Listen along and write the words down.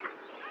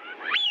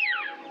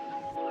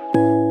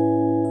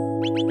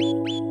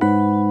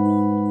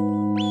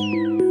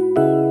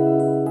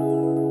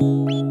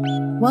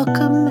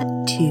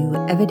Welcome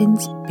to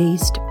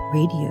Evidence-Based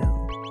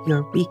Radio,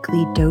 your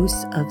weekly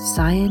dose of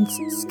science,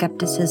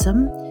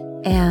 skepticism,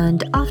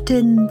 and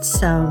often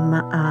some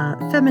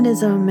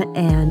feminism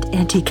and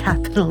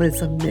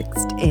anti-capitalism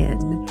mixed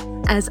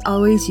in. As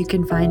always, you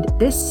can find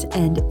this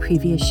and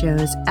previous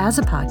shows as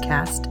a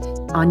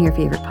podcast on your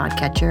favorite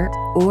podcatcher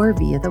or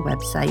via the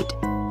website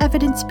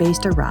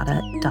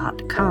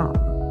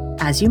evidencebasederrata.com.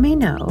 As you may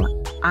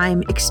know,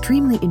 I'm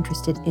extremely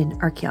interested in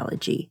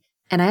archaeology,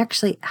 and I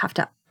actually have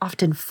to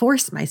often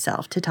force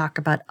myself to talk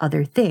about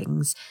other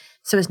things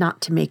so as not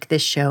to make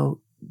this show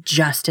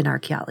just an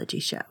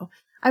archaeology show.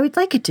 I would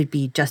like it to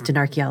be just an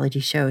archaeology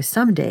show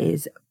some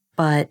days,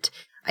 but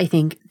I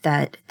think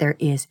that there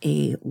is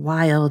a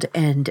wild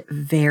and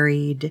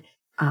varied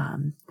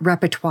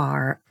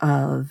repertoire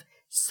of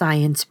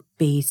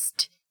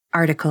science-based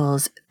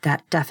articles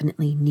that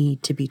definitely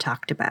need to be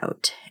talked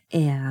about.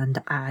 And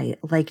I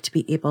like to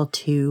be able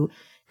to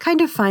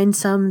kind of find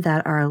some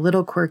that are a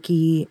little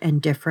quirky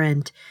and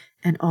different,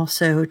 and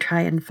also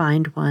try and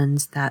find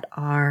ones that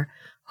are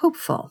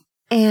hopeful.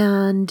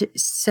 And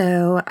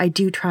so I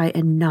do try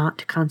and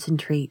not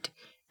concentrate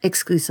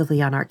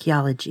exclusively on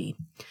archaeology,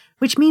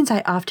 which means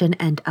I often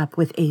end up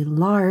with a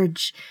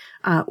large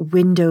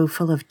window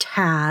full of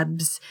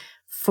tabs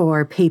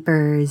for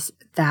papers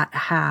that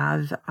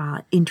have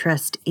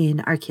interest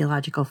in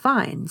archaeological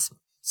finds.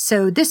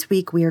 So this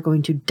week we are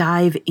going to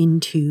dive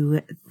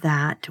into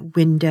that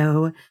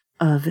window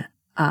of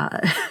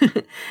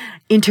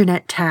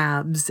internet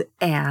tabs,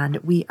 and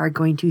we are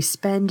going to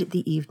spend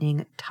the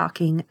evening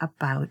talking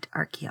about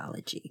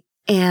archaeology.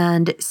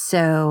 And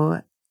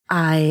so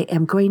I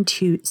am going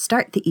to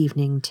start the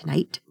evening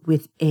tonight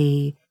with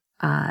a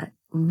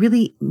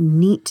really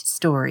neat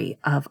story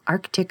of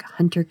Arctic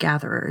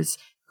hunter-gatherers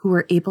who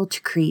were able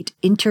to create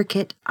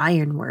intricate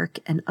ironwork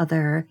and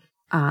other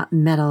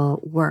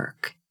metal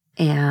work.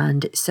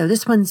 And so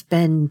this one's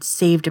been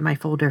saved in my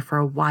folder for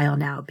a while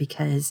now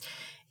because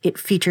it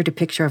featured a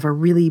picture of a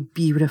really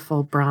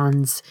beautiful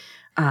bronze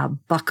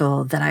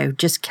buckle that I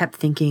just kept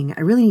thinking,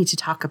 I really need to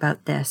talk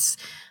about this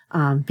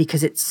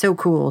because it's so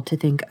cool to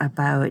think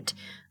about,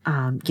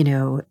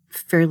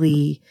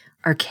 fairly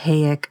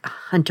archaic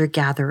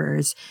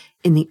hunter-gatherers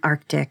in the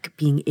Arctic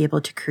being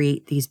able to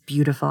create these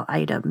beautiful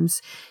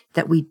items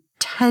that we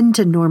tend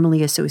to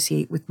normally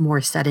associate with more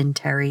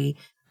sedentary,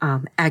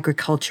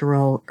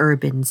 agricultural,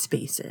 urban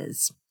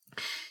spaces.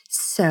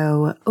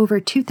 So over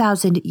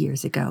 2,000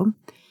 years ago,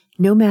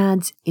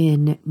 nomads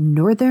in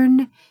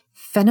northern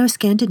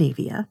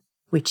Fennoscandinavia,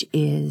 which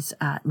is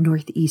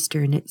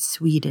northeastern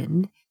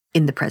Sweden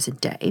in the present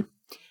day,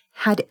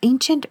 had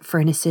ancient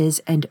furnaces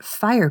and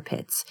fire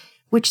pits,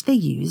 which they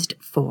used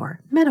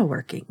for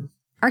metalworking.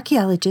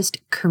 Archaeologist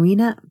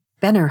Carina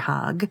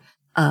Bennerhag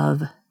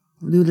of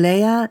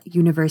Luleå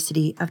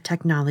University of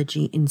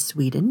Technology in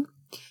Sweden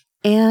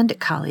and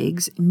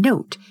colleagues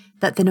note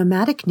that the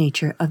nomadic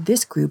nature of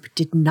this group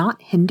did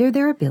not hinder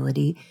their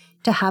ability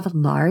to have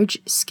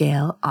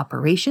large-scale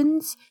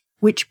operations,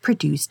 which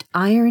produced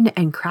iron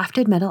and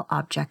crafted metal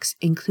objects,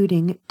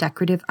 including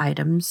decorative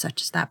items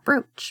such as that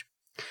brooch.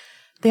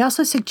 They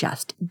also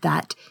suggest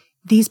that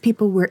these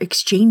people were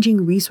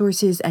exchanging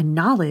resources and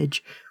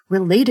knowledge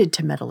related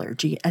to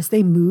metallurgy as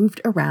they moved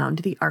around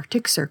the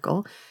Arctic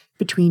Circle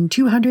between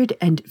 200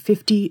 and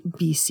 50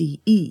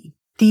 BCE.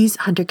 These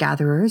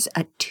hunter-gatherers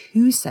at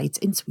 2 sites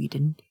in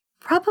Sweden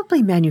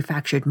probably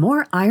manufactured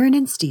more iron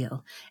and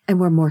steel and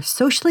were more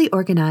socially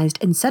organized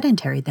and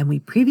sedentary than we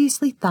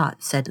previously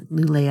thought, said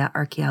Luleå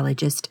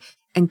archaeologist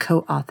and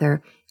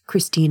co-author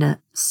Christina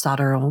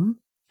Soderholm.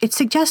 It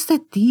suggests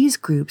that these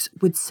groups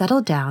would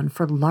settle down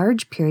for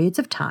large periods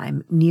of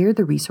time near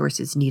the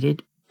resources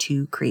needed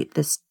to create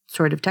this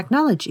sort of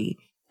technology: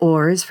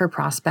 ores for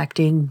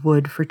prospecting,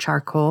 wood for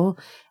charcoal,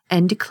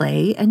 and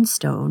clay and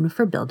stone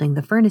for building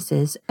the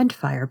furnaces and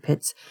fire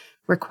pits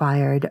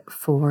required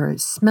for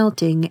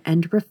smelting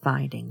and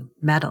refining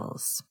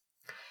metals.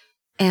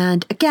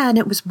 And again,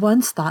 it was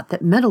once thought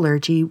that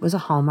metallurgy was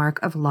a hallmark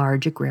of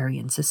large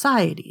agrarian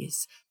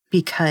societies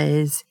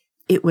because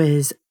it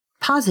was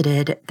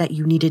posited that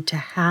you needed to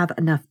have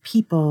enough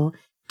people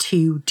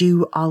to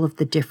do all of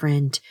the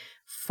different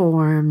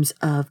forms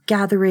of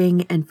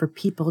gathering and for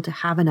people to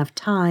have enough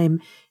time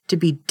to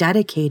be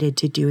dedicated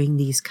to doing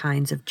these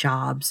kinds of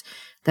jobs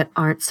that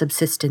aren't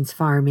subsistence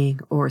farming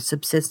or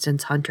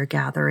subsistence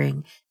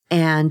hunter-gathering.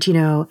 And,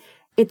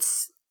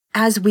 it's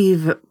as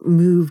we've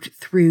moved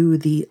through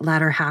the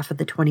latter half of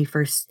the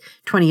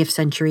 20th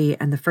century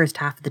and the first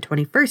half of the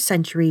 21st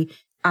century,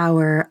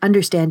 our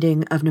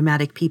understanding of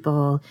nomadic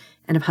people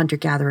and of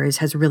hunter-gatherers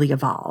has really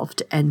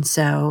evolved. And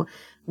so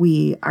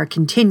we are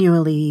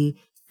continually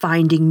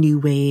finding new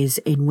ways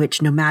in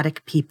which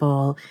nomadic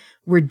people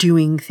were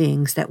doing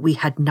things that we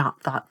had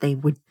not thought they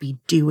would be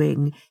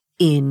doing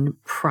in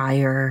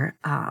prior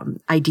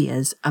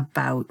ideas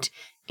about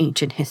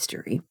ancient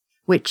history,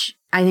 which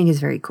I think is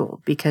very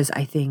cool because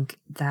I think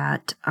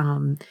that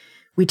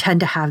we tend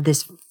to have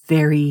this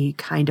very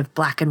kind of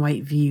black and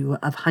white view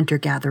of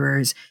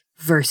hunter-gatherers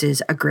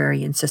versus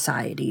agrarian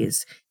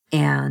societies.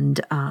 And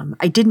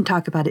I didn't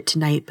talk about it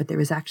tonight, but there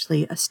was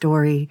actually a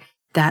story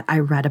that I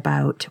read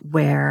about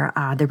where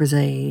there was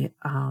a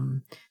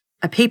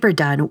paper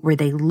done where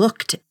they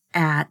looked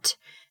at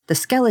the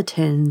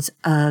skeletons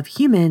of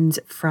humans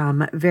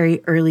from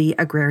very early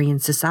agrarian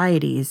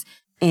societies.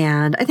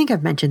 And I think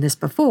I've mentioned this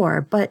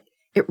before, but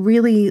it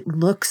really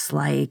looks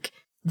like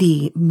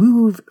the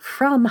move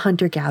from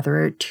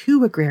hunter-gatherer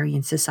to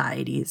agrarian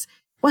societies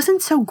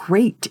wasn't so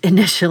great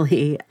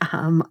initially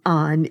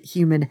on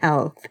human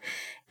health.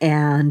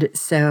 And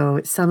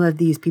so some of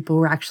these people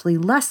were actually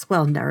less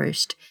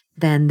well-nourished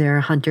than their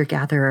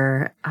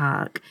hunter-gatherer,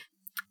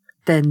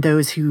 than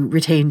those who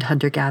retained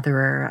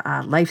hunter-gatherer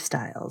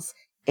lifestyles.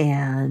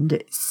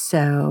 And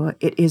so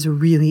it is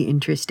really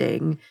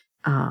interesting.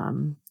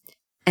 And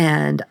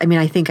I mean,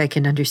 I think I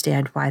can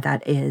understand why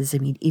that is. I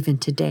mean, even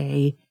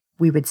today,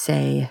 we would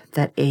say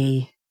that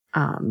a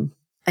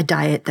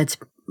diet that's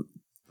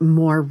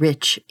more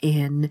rich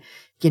in,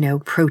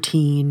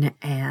 protein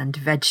and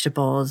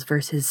vegetables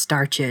versus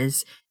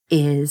starches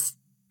is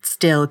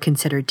still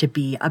considered to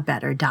be a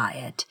better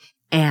diet.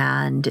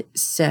 And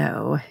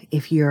so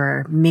if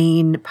your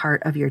main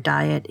part of your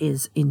diet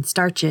is in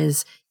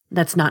starches,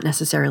 that's not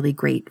necessarily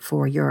great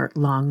for your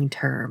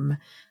long-term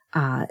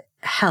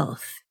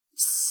health.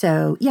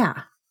 So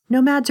yeah,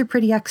 nomads are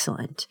pretty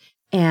excellent.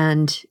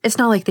 And it's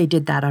not like they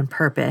did that on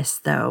purpose,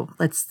 though.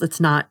 Let's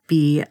not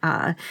be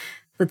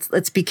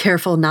let's be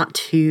careful not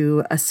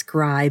to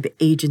ascribe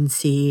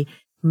agency.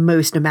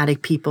 Most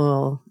nomadic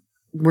people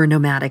were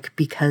nomadic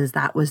because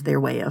that was their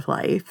way of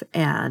life.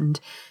 And,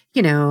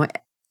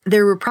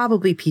 there were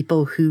probably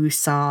people who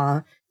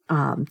saw,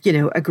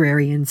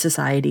 agrarian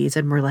societies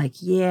and were like,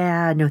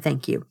 yeah, no,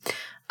 thank you.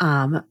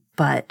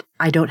 But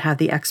I don't have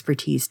the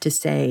expertise to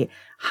say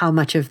how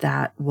much of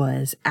that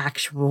was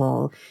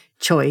actual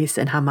choice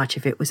and how much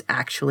of it was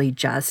actually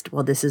just,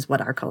 well, this is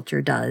what our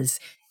culture does,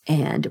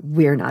 and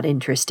we're not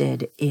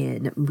interested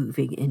in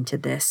moving into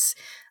this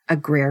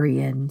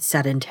agrarian,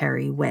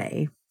 sedentary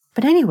way.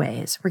 But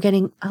anyways, we're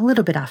getting a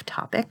little bit off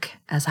topic,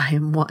 as I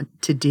am wont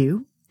to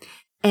do.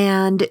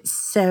 And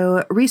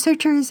so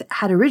researchers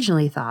had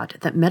originally thought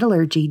that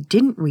metallurgy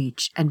didn't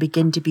reach and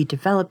begin to be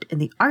developed in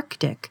the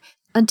Arctic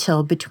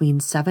until between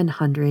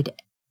 700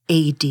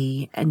 AD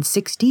and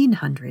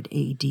 1600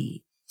 AD.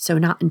 So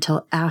not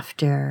until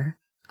after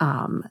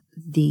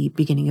the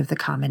beginning of the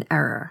Common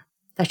Era.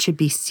 That should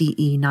be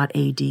CE, not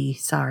AD.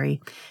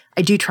 Sorry.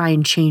 I do try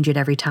and change it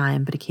every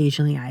time, but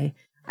occasionally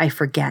I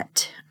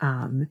forget.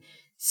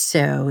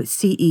 So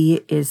CE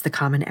is the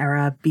Common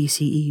Era,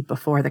 BCE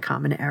before the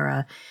Common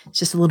Era. It's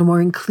just a little more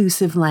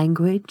inclusive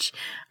language,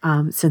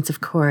 since,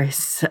 of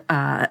course,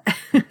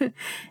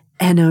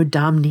 Anno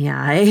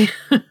Domini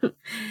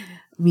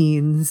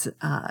means,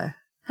 I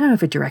don't know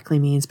if it directly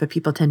means, but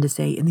people tend to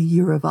say in the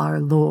year of our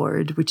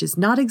Lord, which is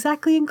not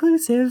exactly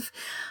inclusive.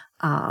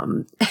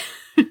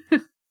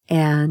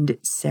 And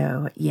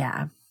so,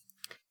 yeah.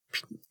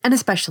 And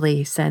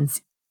especially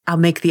since I'll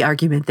make the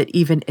argument that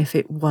even if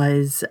it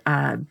was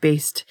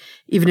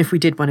even if we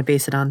did want to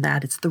base it on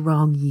that, it's the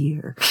wrong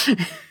year.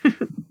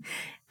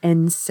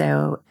 And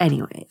so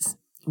anyways,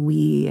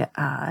 we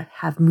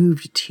have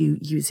moved to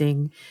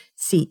using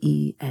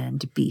CE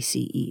and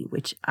BCE,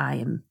 which I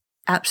am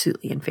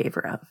absolutely in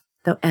favor of,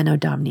 though Anno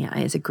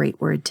Domini is a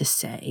great word to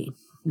say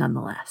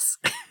nonetheless.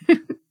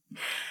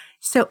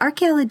 So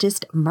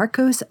archaeologist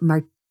Marcos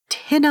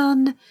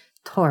Martinon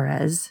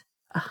Torres,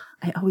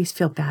 I always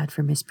feel bad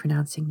for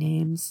mispronouncing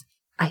names.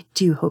 I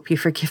do hope you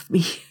forgive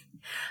me.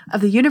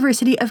 Of the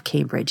University of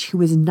Cambridge, who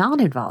was not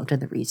involved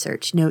in the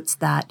research, notes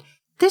that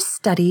this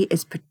study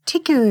is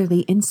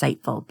particularly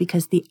insightful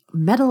because the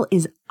metal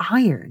is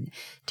iron,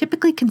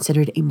 typically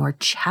considered a more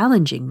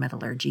challenging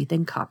metallurgy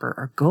than copper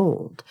or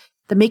gold.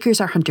 The makers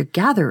are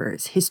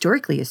hunter-gatherers,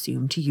 historically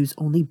assumed to use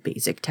only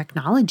basic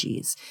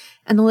technologies,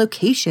 and the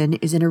location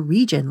is in a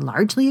region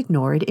largely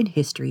ignored in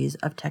histories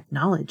of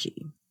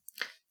technology.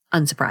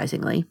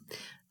 Unsurprisingly,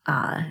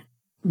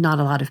 not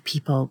a lot of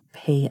people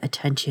pay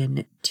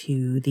attention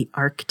to the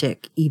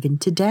Arctic even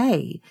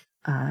today,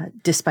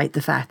 despite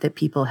the fact that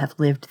people have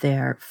lived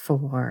there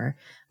for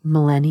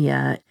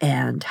millennia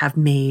and have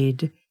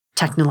made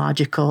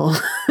technological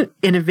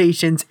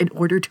innovations in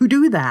order to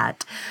do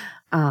that.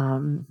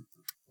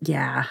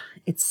 Yeah,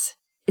 it's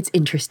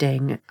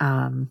interesting.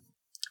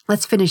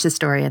 Let's finish the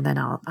story and then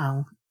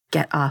I'll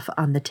get off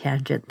on the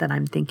tangent that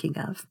I'm thinking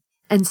of.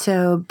 And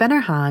so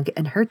Benerhag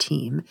and her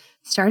team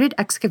started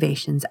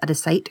excavations at a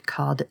site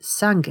called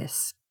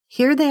Sangis.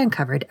 Here they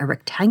uncovered a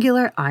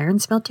rectangular iron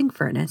smelting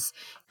furnace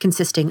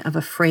consisting of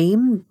a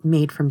frame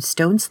made from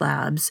stone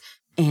slabs,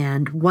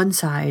 and one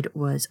side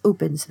was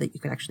open so that you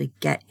could actually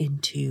get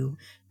into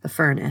the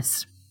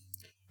furnace.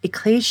 A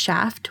clay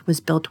shaft was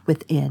built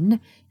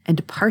within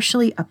and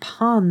partially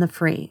upon the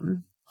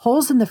frame.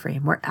 Holes in the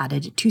frame were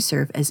added to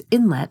serve as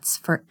inlets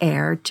for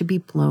air to be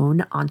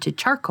blown onto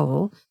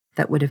charcoal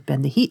that would have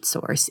been the heat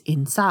source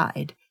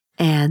inside.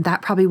 And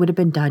that probably would have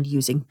been done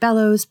using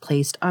bellows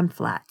placed on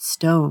flat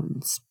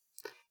stones.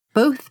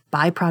 Both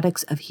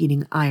byproducts of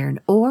heating iron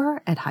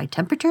ore at high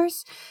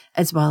temperatures,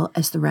 as well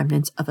as the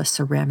remnants of a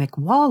ceramic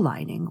wall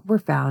lining, were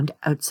found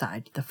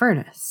outside the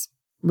furnace.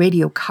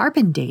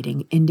 Radiocarbon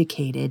dating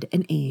indicated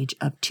an age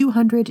of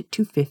 200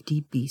 to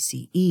 50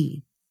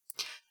 BCE.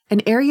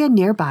 An area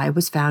nearby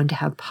was found to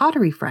have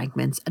pottery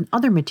fragments and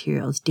other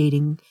materials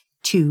dating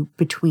to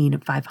between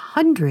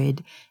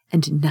 500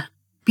 and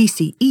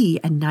BCE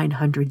and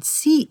 900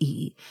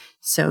 CE,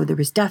 so there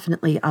was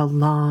definitely a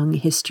long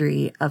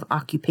history of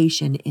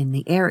occupation in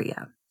the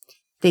area.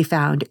 They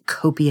found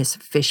copious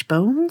fish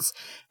bones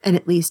and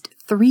at least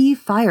 3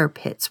 fire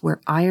pits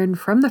where iron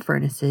from the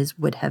furnaces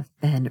would have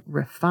been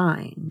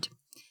refined.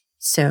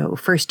 So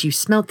first you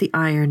smelt the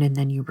iron and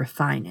then you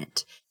refine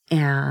it.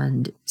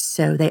 And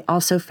so they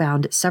also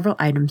found several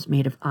items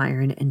made of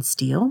iron and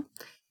steel.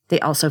 They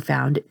also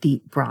found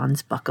the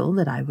bronze buckle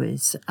that I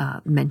was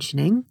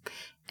mentioning,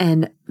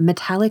 and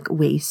metallic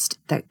waste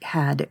that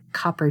had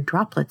copper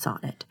droplets on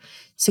it,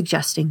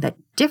 suggesting that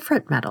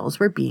different metals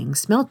were being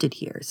smelted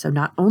here. So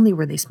not only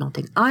were they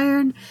smelting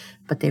iron,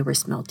 but they were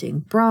smelting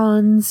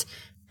bronze,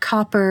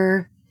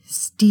 copper,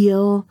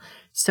 steel.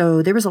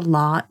 So there was a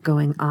lot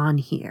going on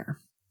here.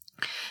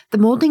 The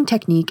molding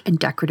technique and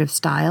decorative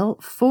style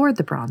for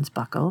the bronze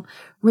buckle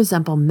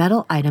resemble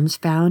metal items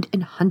found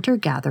in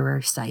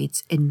hunter-gatherer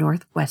sites in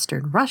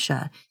northwestern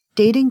Russia,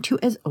 dating to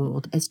as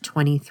old as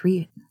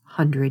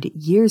 2,300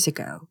 years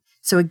ago.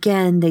 So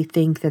again, they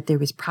think that there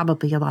was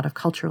probably a lot of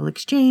cultural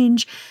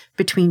exchange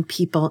between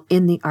people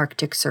in the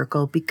Arctic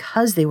Circle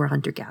because they were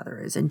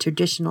hunter-gatherers. And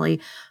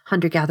traditionally,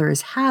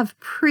 hunter-gatherers have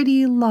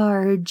pretty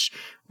large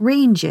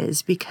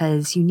ranges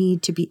because you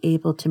need to be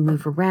able to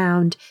move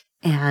around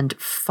and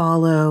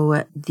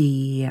follow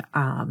the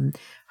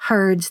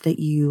herds that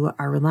you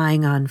are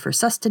relying on for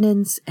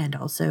sustenance, and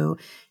also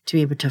to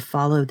be able to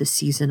follow the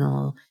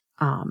seasonal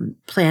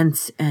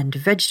plants and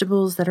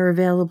vegetables that are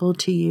available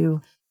to you.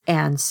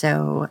 And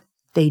so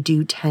they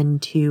do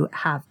tend to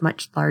have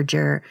much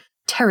larger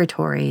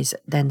territories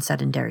than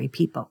sedentary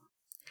people.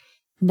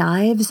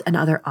 Knives and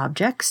other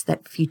objects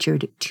that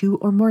featured 2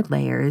 or more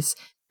layers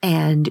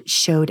and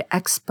showed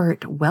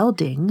expert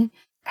welding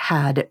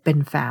had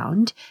been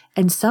found,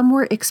 and some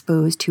were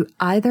exposed to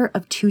either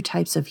of 2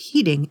 types of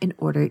heating in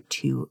order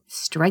to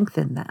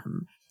strengthen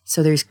them.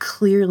 So there's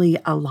clearly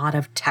a lot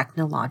of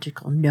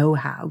technological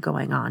know-how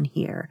going on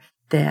here,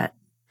 that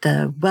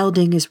the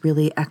welding is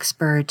really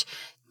expert,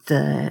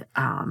 the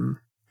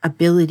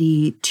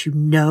ability to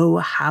know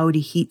how to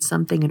heat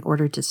something in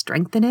order to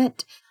strengthen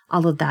it.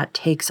 All of that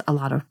takes a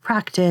lot of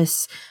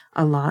practice,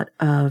 a lot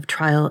of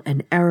trial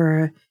and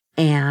error,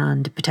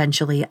 and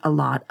potentially a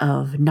lot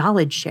of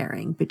knowledge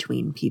sharing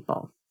between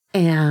people.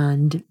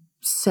 And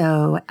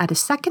so at a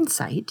second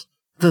site,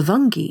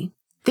 Vivungi,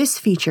 this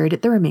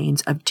featured the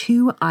remains of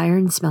 2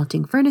 iron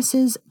smelting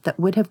furnaces that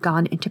would have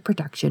gone into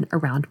production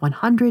around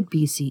 100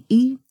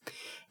 BCE,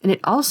 and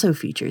it also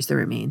features the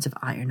remains of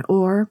iron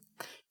ore,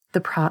 the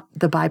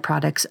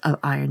byproducts of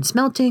iron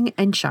smelting,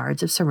 and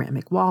shards of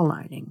ceramic wall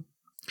lining.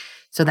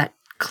 So that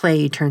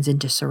clay turns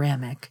into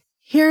ceramic.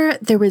 Here,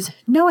 there was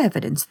no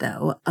evidence,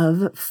 though,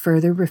 of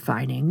further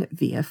refining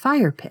via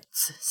fire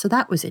pits, so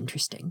that was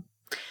interesting.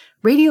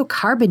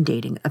 Radiocarbon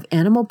dating of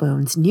animal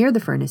bones near the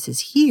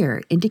furnaces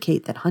here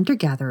indicate that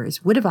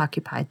hunter-gatherers would have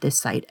occupied this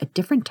site at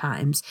different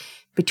times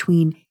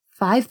between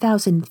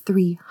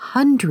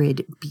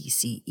 5,300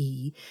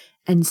 BCE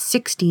and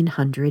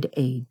 1600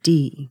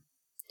 AD.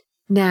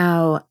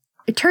 Now,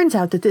 it turns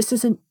out that this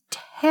isn't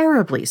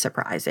terribly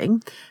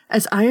surprising,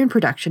 as iron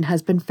production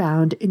has been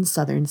found in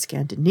southern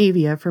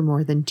Scandinavia for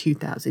more than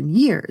 2,000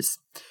 years.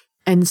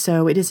 And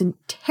so it isn't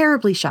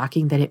terribly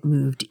shocking that it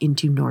moved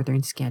into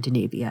northern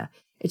Scandinavia.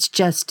 It's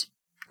just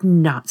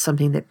not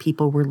something that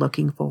people were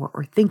looking for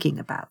or thinking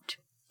about.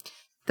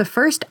 The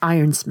first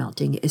iron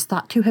smelting is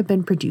thought to have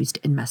been produced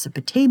in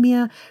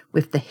Mesopotamia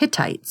with the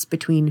Hittites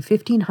between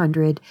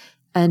 1500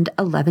 and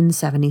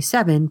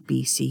 1177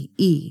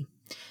 BCE.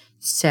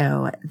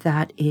 So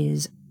that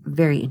is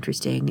very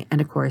interesting.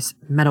 And of course,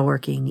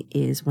 metalworking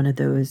is one of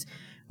those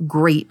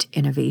great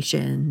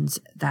innovations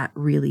that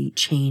really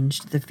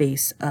changed the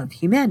face of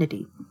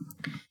humanity.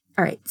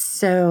 All right,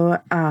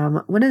 so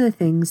one of the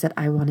things that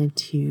I wanted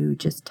to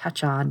just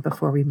touch on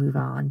before we move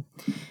on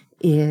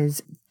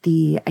is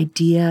the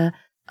idea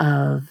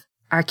of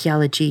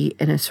archaeology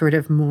in a sort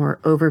of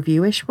more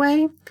overviewish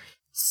way.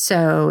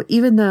 So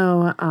even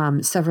though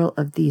several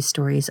of these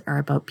stories are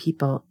about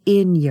people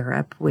in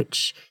Europe,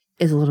 which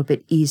is a little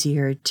bit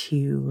easier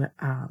to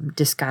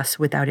discuss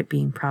without it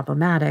being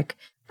problematic,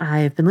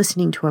 I've been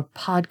listening to a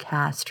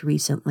podcast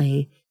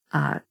recently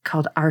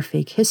called Our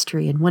Fake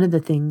History. And one of the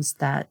things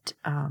that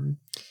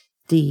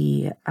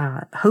the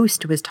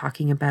host was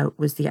talking about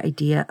was the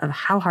idea of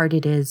how hard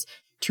it is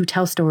to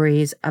tell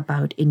stories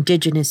about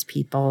indigenous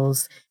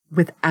peoples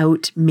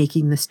without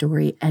making the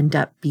story end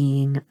up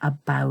being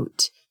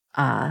about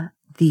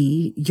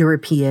the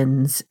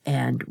Europeans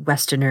and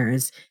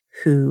Westerners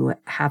who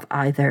have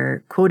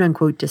either quote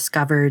unquote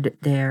discovered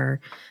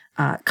their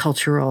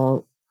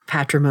cultural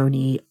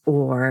patrimony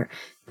or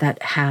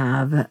that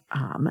have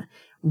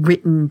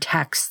written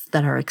texts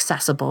that are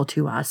accessible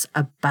to us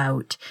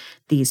about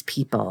these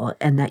people,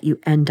 and that you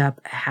end up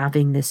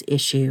having this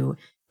issue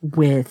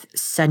with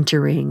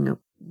centering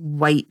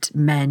white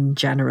men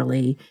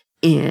generally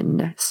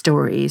in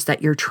stories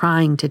that you're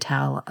trying to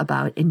tell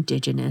about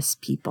Indigenous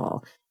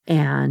people.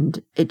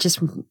 And it just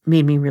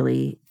made me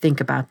really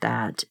think about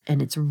that.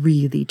 And it's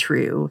really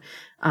true.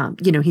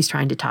 He's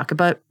trying to talk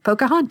about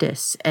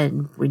Pocahontas.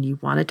 And when you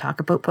want to talk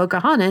about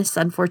Pocahontas,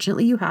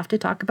 unfortunately, you have to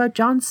talk about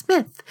John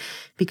Smith,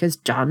 because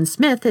John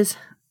Smith is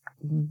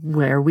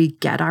where we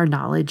get our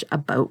knowledge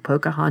about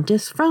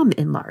Pocahontas from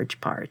in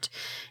large part.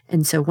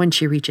 And so when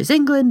she reaches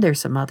England,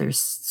 there's some other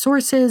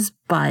sources,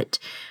 but,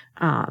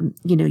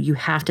 you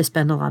have to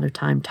spend a lot of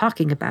time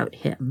talking about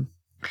him.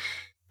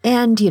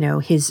 And,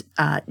 his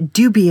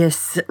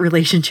dubious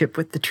relationship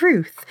with the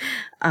truth.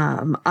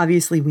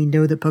 Obviously, we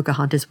know that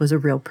Pocahontas was a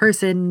real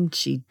person.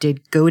 She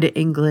did go to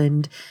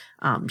England.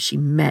 She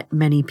met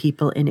many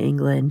people in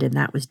England, and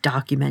that was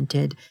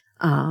documented.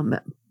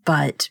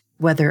 But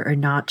whether or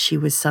not she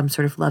was some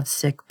sort of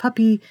lovesick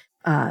puppy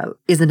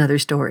is another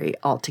story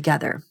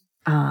altogether.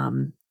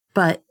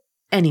 But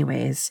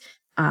anyways,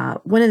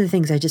 one of the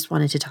things I just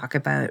wanted to talk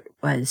about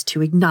was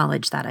to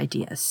acknowledge that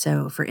idea.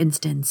 So, for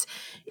instance,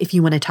 if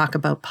you want to talk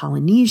about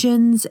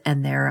Polynesians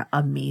and their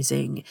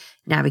amazing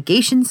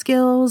navigation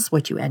skills,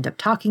 what you end up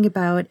talking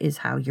about is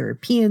how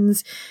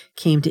Europeans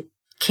came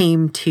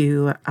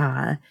to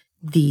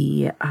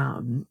the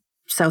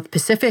South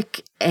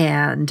Pacific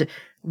and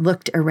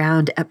looked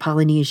around at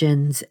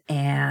Polynesians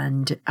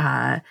and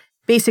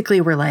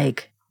basically were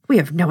like, we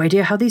have no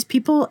idea how these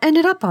people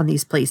ended up on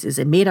these places,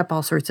 and made up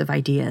all sorts of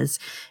ideas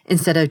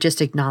instead of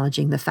just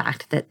acknowledging the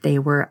fact that they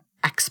were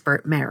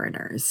expert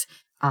mariners.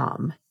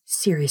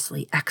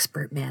 Seriously,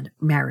 expert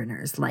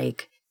mariners.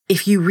 Like,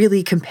 if you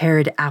really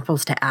compared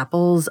apples to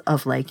apples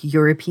of like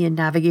European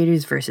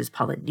navigators versus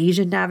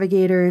Polynesian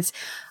navigators,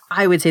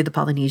 I would say the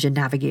Polynesian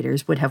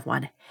navigators would have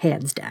won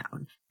hands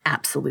down.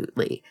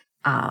 Absolutely.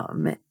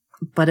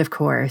 But of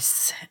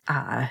course,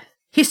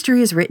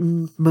 history is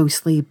written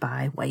mostly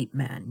by white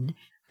men.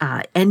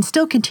 And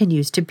still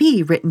continues to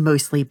be written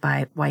mostly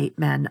by white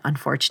men,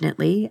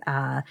 unfortunately.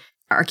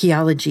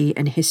 Archaeology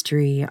and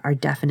history are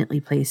definitely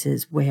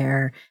places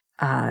where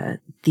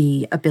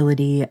the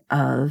ability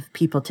of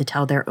people to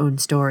tell their own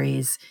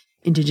stories,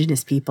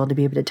 Indigenous people to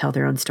be able to tell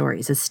their own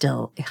stories, is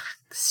still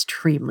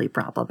extremely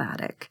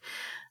problematic.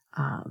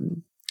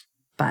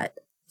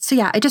 So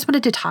yeah, I just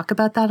wanted to talk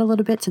about that a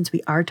little bit since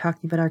we are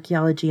talking about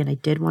archaeology, and I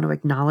did want to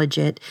acknowledge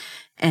it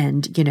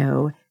and,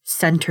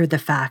 center the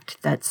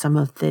fact that some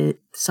of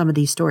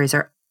these stories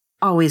are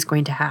always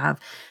going to have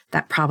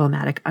that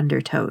problematic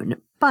undertone.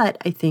 But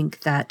I think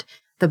that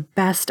the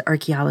best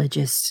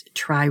archaeologists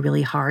try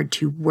really hard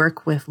to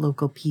work with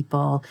local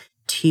people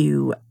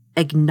to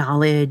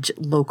acknowledge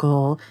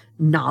local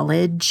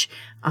knowledge.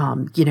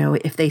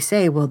 If they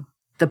say, well,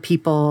 the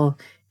people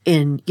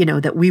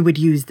that we would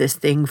use this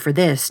thing for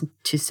this,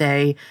 to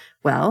say,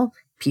 well,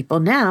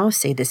 people now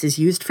say this is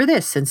used for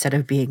this, instead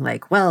of being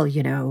like, well,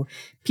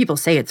 people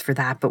say it's for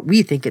that, but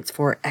we think it's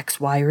for X,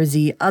 Y, or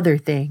Z other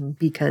thing,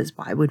 because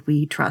why would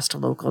we trust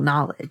local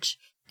knowledge?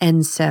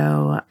 And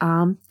so,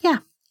 yeah.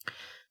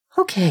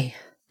 Okay,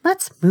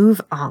 let's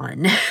move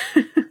on.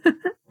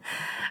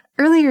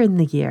 Earlier in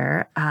the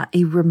year,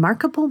 a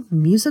remarkable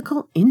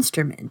musical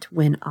instrument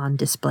went on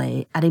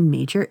display at a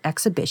major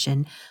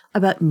exhibition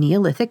about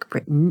Neolithic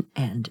Britain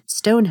and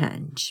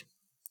Stonehenge.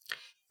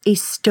 A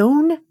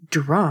stone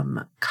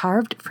drum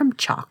carved from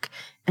chalk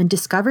and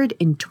discovered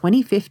in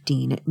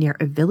 2015 near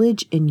a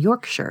village in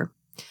Yorkshire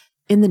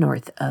in the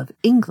north of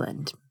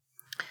England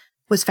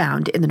was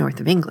found in the north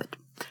of England.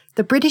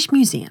 The British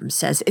Museum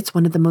says it's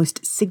one of the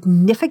most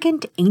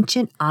significant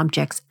ancient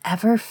objects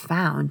ever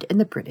found in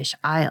the British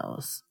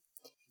Isles.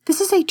 This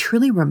is a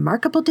truly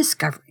remarkable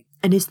discovery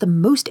and is the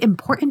most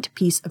important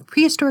piece of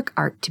prehistoric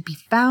art to be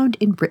found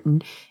in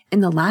Britain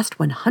in the last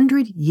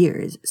 100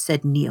 years,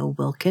 said Neil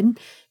Wilkin,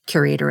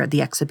 curator of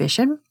the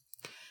exhibition,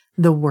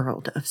 The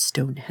World of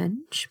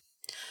Stonehenge.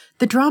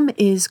 The drum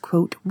is,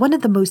 quote, one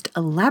of the most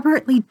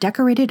elaborately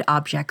decorated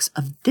objects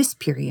of this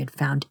period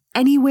found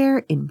anywhere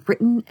in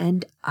Britain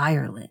and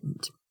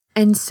Ireland.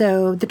 And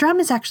so the drum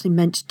is actually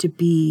meant to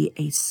be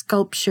a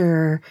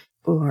sculpture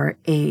or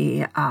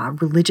a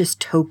religious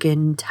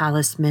token,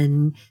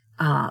 talisman,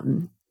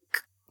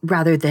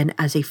 rather than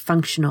as a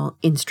functional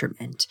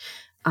instrument.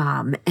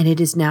 And it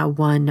is now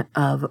one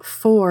of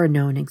 4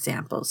 known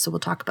examples. So we'll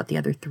talk about the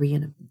other 3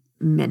 in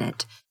a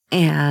minute.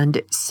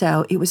 And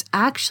so it was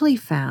actually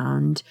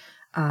found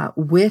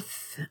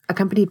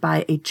accompanied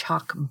by a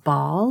chalk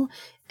ball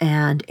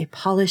and a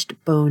polished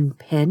bone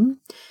pin.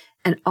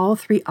 And all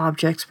 3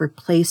 objects were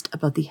placed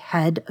above the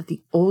head of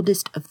the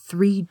oldest of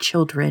 3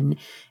 children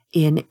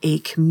in a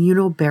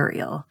communal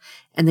burial.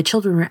 And the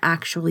children were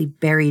actually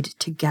buried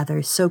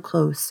together so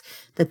close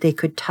that they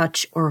could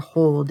touch or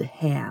hold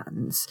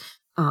hands,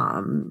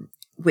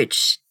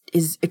 which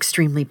is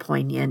extremely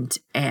poignant.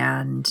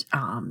 And,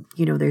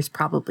 there's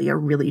probably a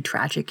really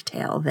tragic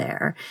tale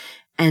there.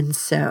 And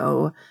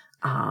so,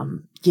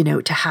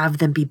 to have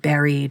them be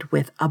buried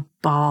with a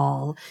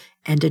ball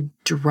and a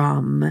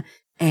drum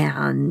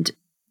and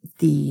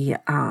the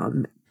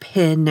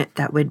pin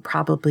that would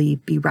probably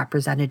be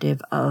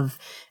representative of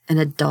an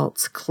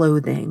adult's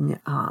clothing,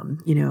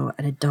 an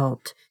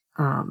adult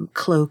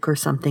cloak or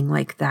something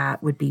like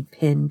that would be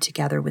pinned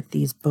together with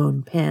these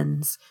bone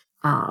pins.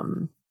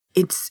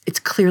 It's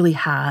clearly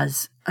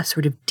has a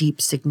sort of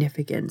deep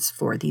significance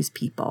for these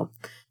people.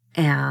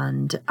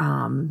 And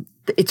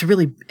it's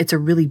a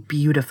really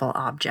beautiful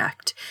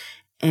object.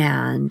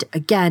 And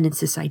again, it's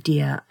this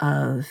idea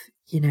of,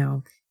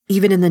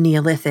 even in the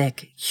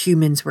Neolithic,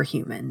 humans were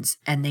humans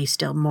and they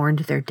still mourned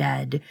their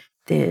dead.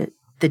 The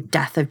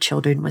death of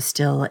children was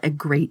still a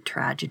great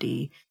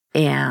tragedy.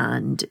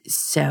 And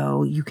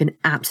so you can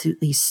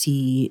absolutely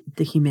see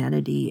the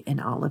humanity in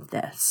all of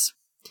this.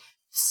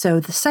 So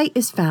the site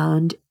is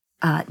found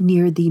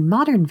near the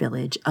modern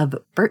village of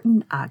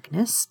Burton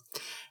Agnes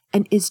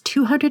and is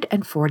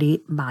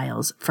 240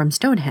 miles from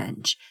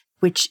Stonehenge,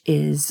 which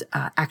is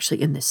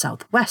actually in the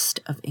southwest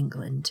of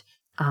England.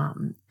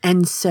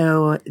 And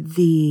so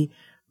the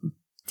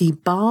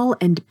ball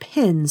and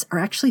pins are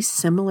actually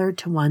similar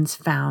to ones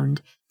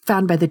found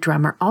by the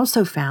drummer,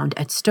 also found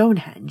at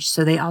Stonehenge.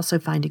 So they also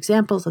find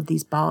examples of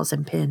these balls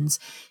and pins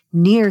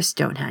near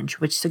Stonehenge,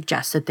 which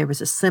suggests that there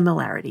was a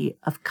similarity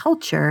of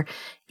culture,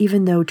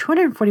 even though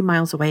 240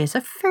 miles away is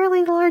a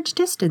fairly large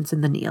distance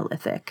in the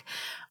Neolithic.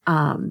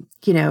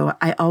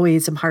 I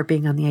always am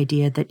harping on the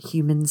idea that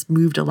humans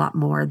moved a lot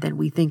more than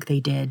we think they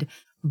did,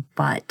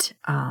 but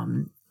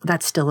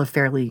that's still a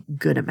fairly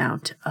good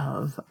amount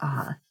of,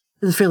 a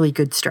fairly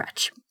good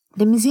stretch.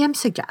 The museum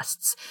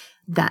suggests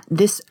that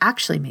this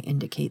actually may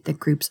indicate that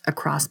groups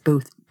across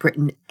both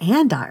Britain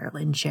and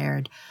Ireland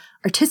shared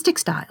artistic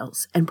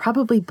styles and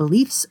probably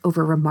beliefs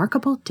over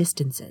remarkable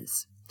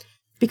distances.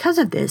 Because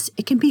of this,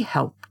 it can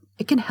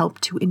help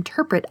to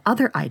interpret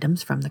other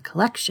items from the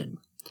collection.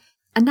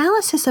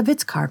 Analysis of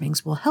its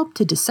carvings will help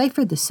to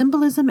decipher the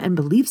symbolism and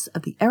beliefs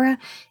of the era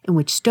in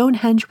which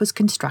Stonehenge was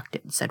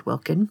constructed, said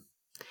Wilkin.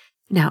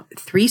 Now,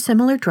 3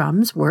 similar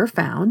drums were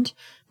found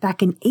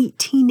back in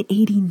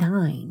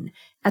 1889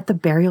 at the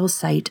burial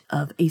site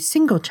of a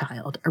single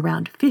child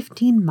around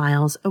 15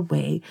 miles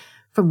away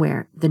from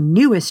where the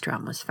newest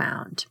drum was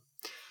found.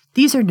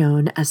 These are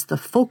known as the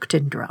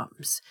Folkton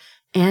drums,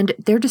 and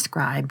they're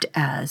described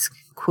as,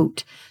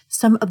 quote,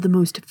 some of the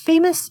most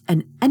famous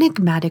and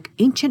enigmatic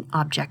ancient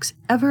objects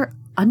ever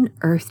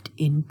unearthed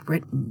in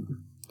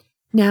Britain.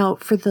 Now,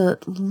 for the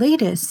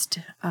latest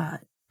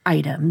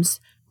items,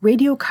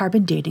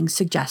 radiocarbon dating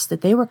suggests that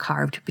they were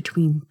carved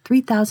between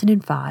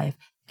 3005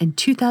 and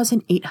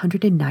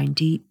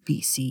 2890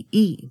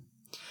 BCE,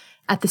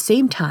 at the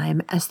same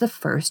time as the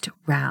first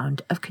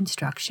round of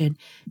construction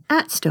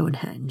at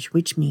Stonehenge,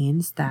 which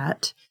means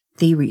that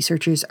the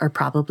researchers are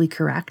probably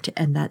correct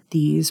and that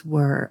these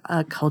were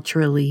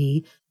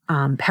culturally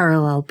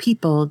parallel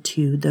people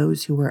to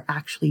those who were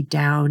actually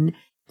down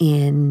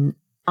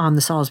on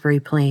the Salisbury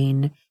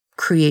Plain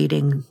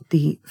creating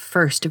the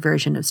first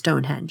version of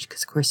Stonehenge,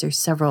 because of course there's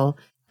several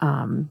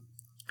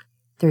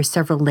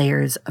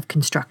layers of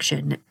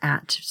construction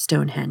at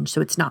Stonehenge,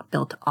 so it's not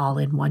built all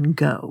in one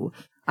go.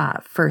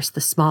 First,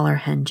 the smaller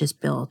henge is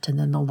built, and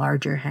then the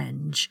larger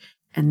henge.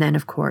 And then,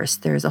 of course,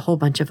 there's a whole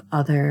bunch of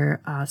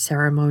other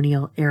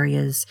ceremonial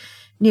areas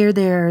near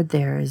there.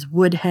 There's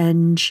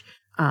Woodhenge,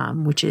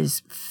 which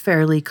is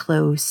fairly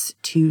close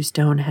to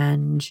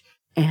Stonehenge.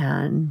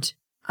 And,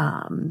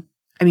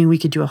 we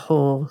could do a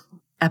whole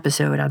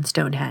episode on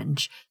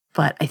Stonehenge,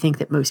 but I think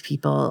that most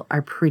people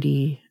are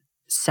pretty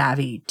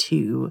savvy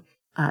to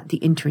the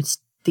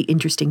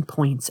interesting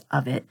points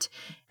of it.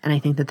 And I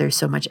think that there's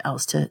so much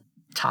else to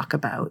talk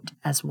about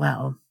as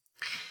well.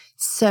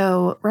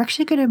 So we're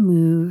actually going to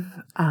move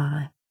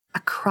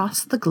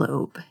across the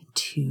globe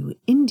to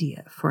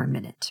India for a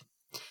minute.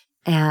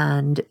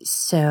 And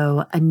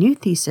so a new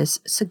thesis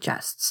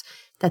suggests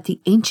that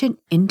the ancient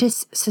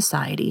Indus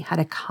society had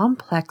a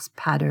complex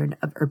pattern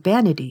of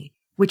urbanity,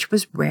 which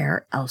was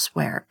rare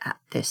elsewhere at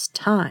this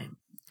time.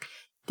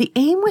 The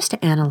aim was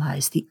to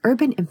analyze the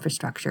urban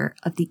infrastructure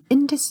of the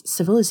Indus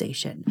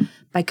civilization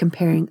by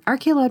comparing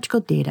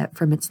archaeological data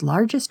from its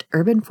largest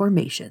urban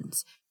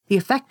formations. The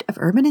effect of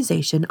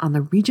urbanization on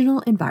the regional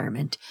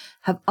environment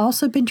have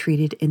also been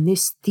treated in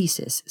this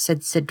thesis, said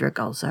Sidra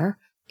Gulzar,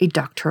 a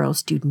doctoral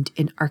student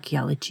in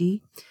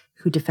archaeology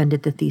who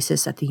defended the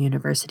thesis at the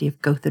University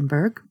of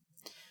Gothenburg.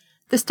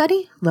 The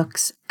study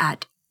looks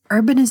at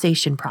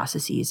urbanization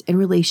processes in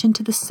relation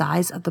to the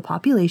size of the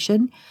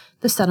population,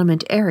 the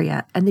settlement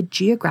area, and the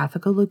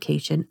geographical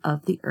location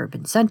of the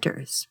urban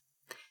centers.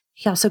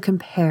 He also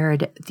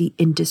compared the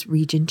Indus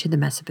region to the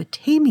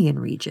Mesopotamian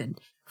region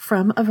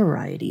from a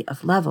variety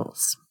of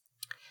levels.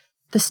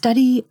 The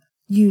study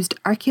used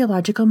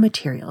archaeological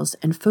materials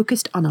and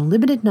focused on a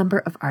limited number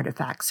of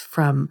artifacts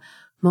from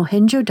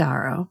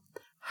Mohenjo-Daro,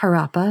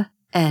 Harappa,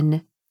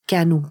 and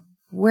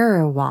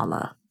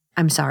Ganweriwala.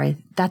 I'm sorry,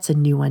 that's a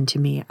new one to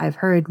me. I've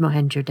heard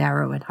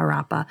Mohenjo-Daro and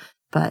Harappa,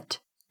 but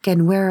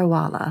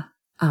Genwerawala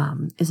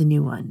is a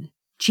new one.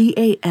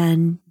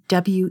 Ganweriwala.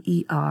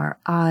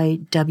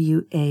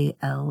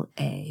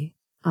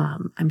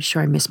 I'm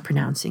sure I'm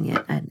mispronouncing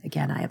it, and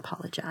again, I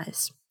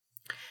apologize.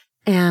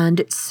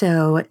 And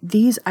so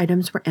these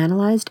items were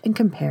analyzed and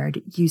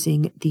compared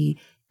using the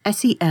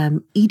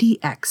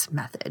SEM-EDX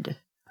method,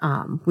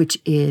 which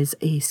is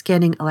a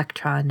scanning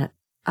electron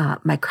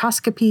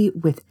microscopy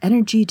with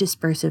energy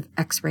dispersive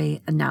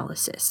X-ray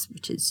analysis,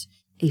 which is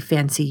a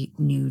fancy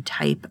new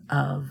type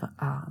of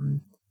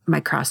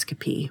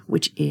microscopy,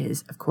 which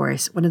is, of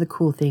course, one of the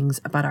cool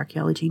things about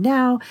archaeology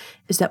now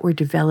is that we're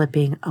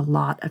developing a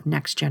lot of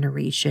next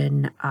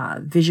generation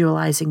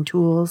visualizing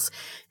tools.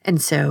 And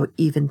so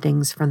even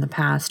things from the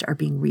past are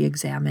being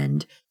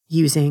re-examined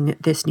using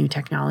this new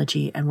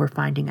technology, and we're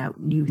finding out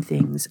new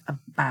things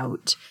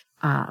about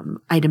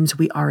items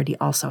we already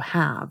also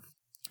have.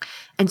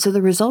 And so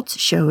the results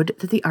showed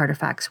that the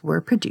artifacts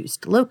were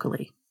produced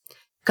locally.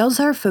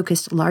 Gulzar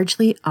focused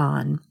largely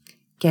on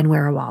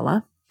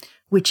Ganwerawala,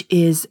 which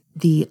is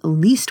the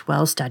least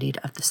well-studied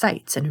of the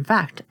sites. And in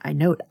fact, I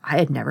note I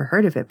had never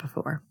heard of it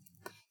before.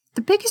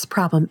 The biggest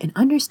problem in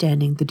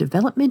understanding the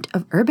development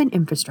of urban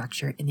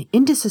infrastructure in the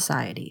Indus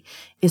society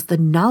is the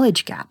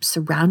knowledge gap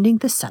surrounding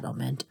the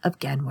settlement of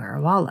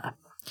Ganwerawala.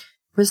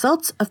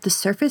 Results of the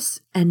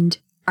surface and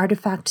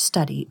artifact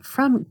study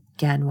from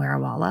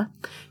Ganwerawala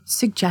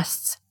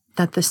suggests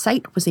that the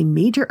site was a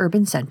major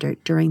urban center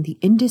during the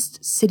Indus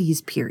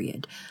cities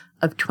period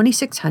of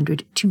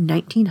 2600 to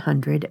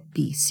 1900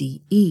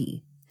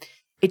 BCE.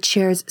 It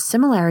shares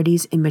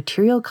similarities in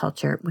material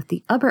culture with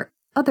the other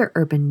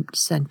urban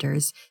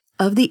centers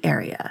of the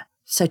area,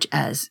 such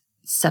as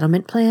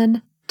settlement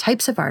plan,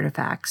 types of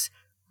artifacts,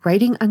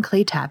 writing on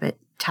clay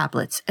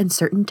tablets, and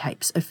certain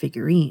types of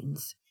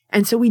figurines.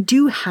 And so we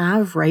do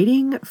have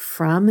writing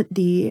from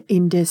the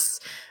Indus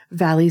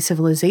Valley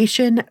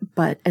civilization,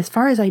 but as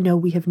far as I know,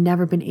 we have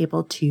never been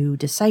able to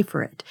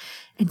decipher it.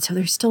 And so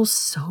there's still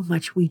so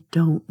much we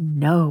don't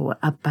know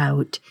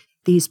about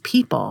these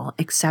people,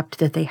 except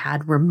that they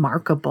had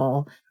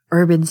remarkable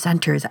urban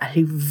centers at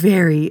a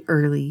very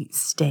early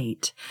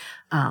state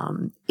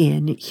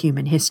in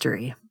human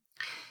history.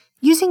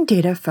 Using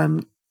data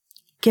from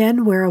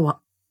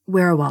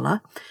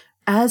Ganwerawala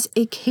as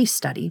a case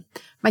study,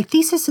 my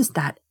thesis is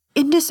that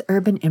Indus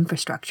urban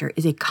infrastructure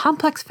is a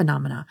complex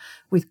phenomena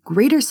with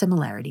greater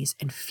similarities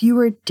and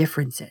fewer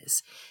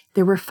differences.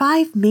 There were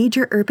 5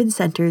 major urban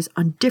centers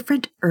on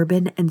different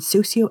urban and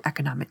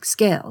socioeconomic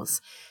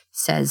scales,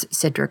 says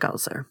Sidra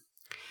Gulzar.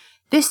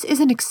 This is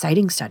an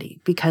exciting study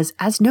because,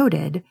 as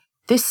noted,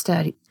 this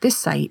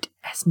site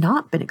has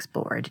not been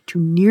explored to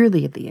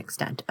nearly the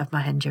extent of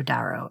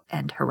Mohenjo-Daro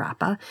and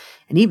Harappa,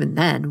 and even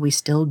then, we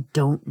still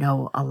don't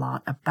know a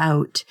lot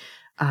about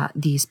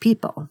these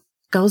people.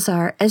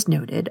 Gulzar, as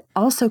noted,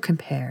 also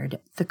compared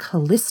the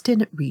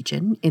Khalistan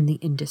region in the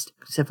Indus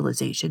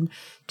civilization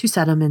to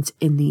settlements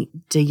in the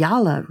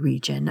Diyala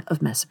region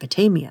of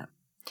Mesopotamia.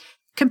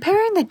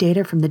 Comparing the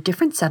data from the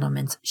different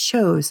settlements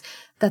shows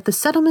that the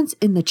settlements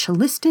in the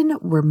Khalistan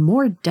were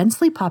more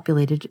densely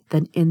populated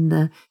than in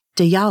the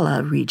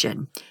Diyala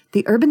region.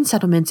 The urban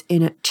settlements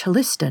in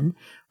Khalistan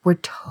were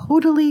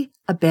totally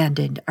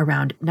abandoned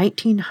around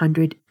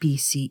 1900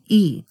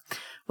 BCE,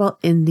 while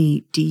in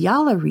the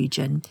Diyala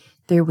region,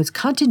 there was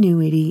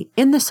continuity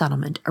in the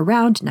settlement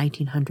around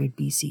 1900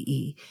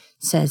 BCE,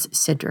 says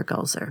Sidra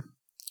Gulzar.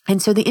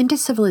 And so the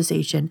Indus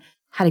civilization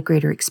had a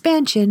greater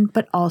expansion,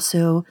 but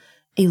also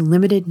a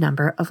limited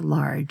number of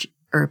large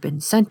urban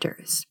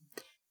centers.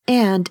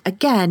 And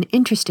again,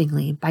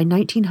 interestingly, by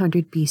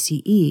 1900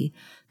 BCE,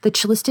 the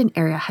Khalistan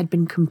area had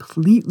been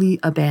completely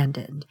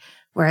abandoned,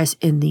 whereas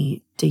in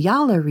the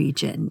Diyala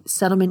region,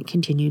 settlement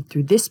continued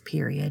through this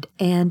period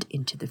and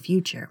into the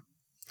future.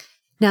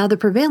 Now, the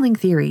prevailing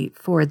theory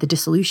for the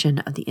dissolution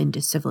of the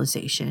Indus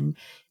civilization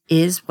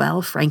is,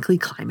 well, frankly,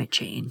 climate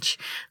change.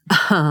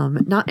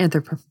 Not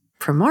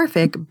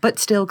anthropomorphic, but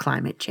still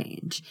climate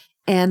change.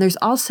 And there's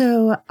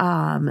also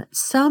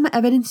some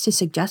evidence to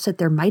suggest that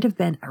there might have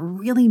been a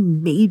really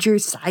major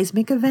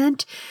seismic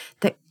event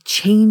that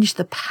changed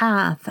the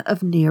path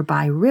of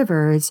nearby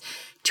rivers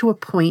to a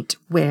point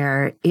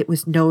where it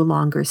was no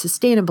longer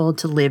sustainable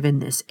to live in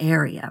this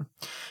area.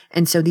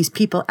 And so these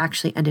people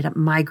actually ended up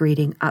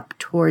migrating up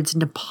towards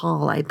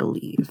Nepal, I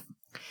believe.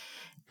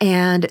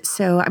 And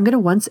so I'm going to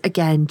once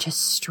again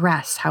just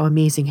stress how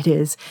amazing it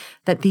is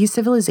that these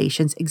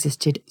civilizations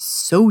existed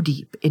so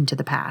deep into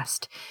the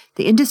past.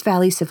 The Indus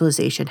Valley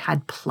civilization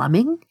had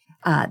plumbing.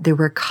 There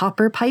were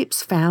copper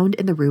pipes found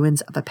in the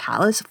ruins of a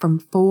palace from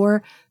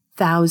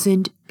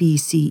 4000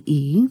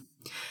 BCE.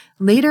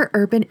 Later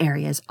urban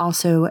areas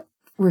also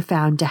were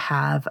found to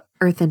have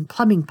earthen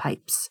plumbing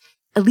pipes.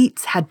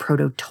 Elites had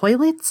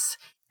proto-toilets.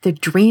 The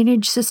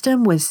drainage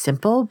system was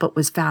simple, but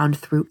was found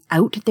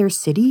throughout their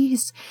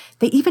cities.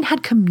 They even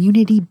had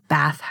community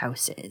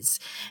bathhouses.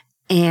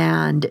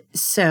 And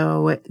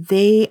so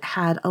they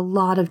had a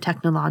lot of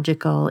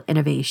technological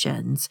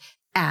innovations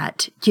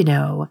at,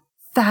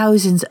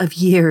 thousands of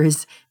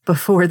years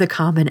before the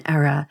Common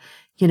Era.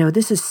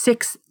 This is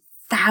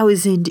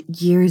 6,000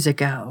 years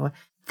ago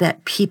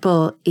that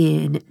people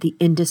in the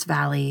Indus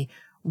Valley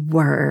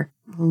were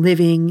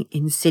living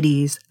in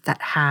cities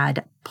that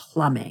had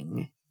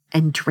plumbing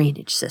and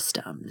drainage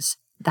systems.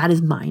 That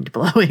is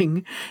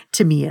mind-blowing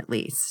to me, at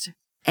least.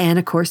 And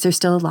of course, there's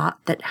still a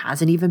lot that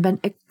hasn't even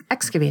been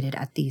excavated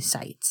at these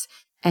sites.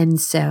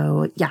 And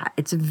so, yeah,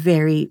 it's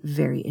very,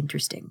 very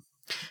interesting.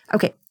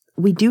 Okay,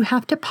 we do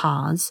have to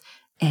pause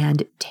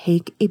and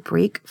take a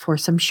break for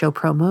some show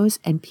promos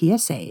and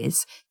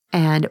PSAs.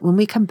 And when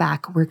we come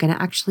back, we're going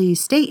to actually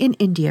stay in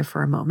India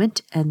for a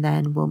moment, and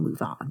then we'll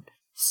move on.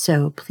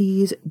 So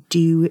please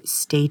do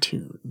stay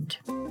tuned.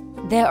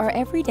 There are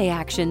everyday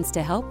actions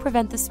to help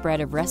prevent the spread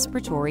of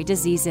respiratory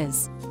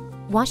diseases.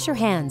 Wash your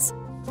hands.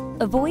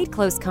 Avoid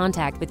close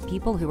contact with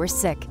people who are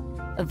sick.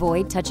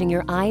 Avoid touching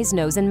your eyes,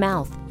 nose, and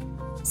mouth.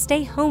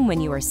 Stay home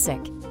when you are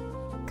sick.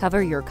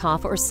 Cover your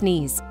cough or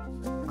sneeze.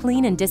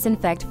 Clean and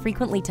disinfect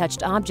frequently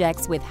touched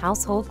objects with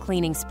household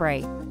cleaning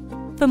spray.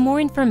 For more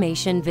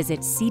information,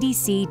 visit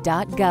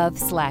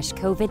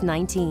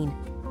cdc.gov/COVID-19.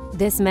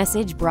 This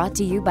message brought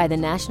to you by the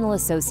National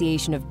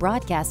Association of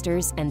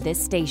Broadcasters and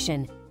this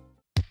station.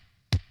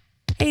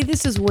 Hey,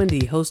 this is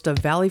Wendy, host of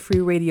Valley Free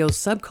Radio's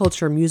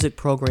Subculture Music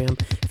program,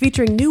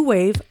 featuring new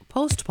wave,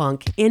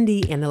 post-punk,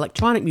 indie, and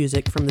electronic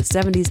music from the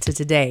 70s to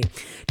today.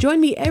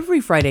 Join me every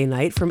Friday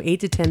night from 8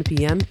 to 10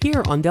 p.m.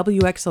 here on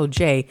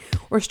WXOJ,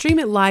 or stream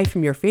it live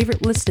from your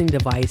favorite listening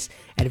device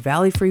at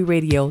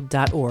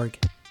valleyfreeradio.org.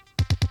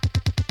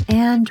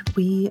 And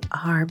we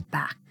are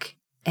back.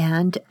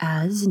 And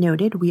as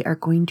noted, we are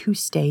going to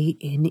stay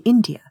in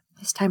India.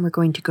 This time we're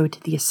going to go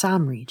to the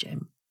Assam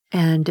region.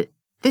 And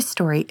this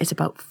story is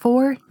about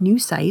 4 new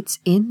sites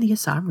in the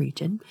Assam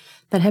region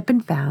that have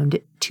been found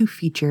to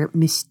feature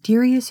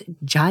mysterious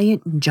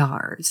giant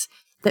jars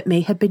that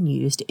may have been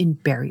used in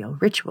burial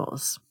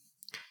rituals.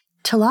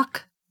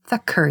 Tilak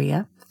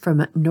Thakuria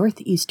from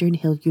Northeastern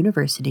Hill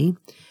University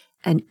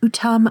and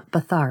Uttam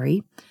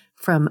Bathari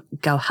from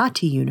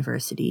Gauhati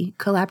University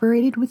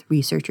collaborated with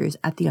researchers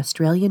at the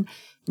Australian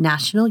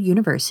National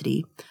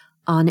University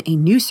on a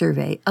new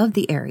survey of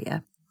the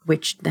area,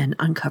 which then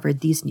uncovered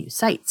these new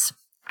sites.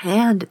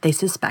 And they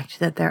suspect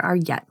that there are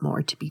yet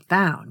more to be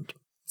found.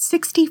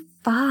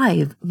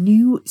 65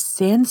 new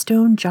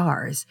sandstone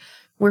jars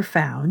were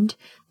found.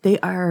 They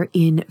are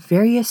in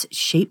various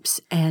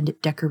shapes and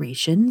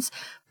decorations,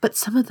 but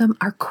some of them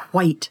are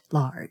quite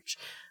large,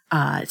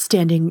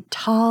 standing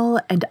tall,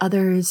 and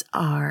others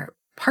are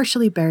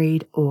partially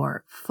buried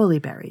or fully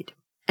buried.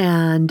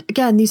 And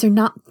again, these are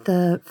not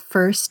the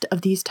first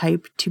of these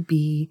type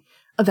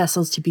of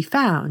vessels to be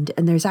found.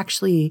 And there's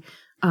actually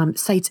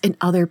sites in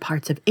other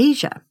parts of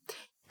Asia.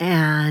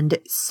 And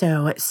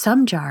so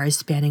some jars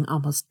spanning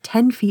almost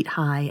 10 feet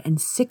high and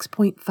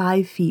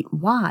 6.5 feet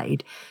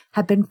wide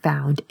have been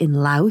found in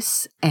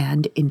Laos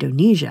and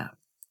Indonesia.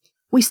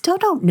 We still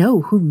don't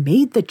know who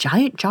made the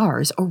giant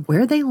jars or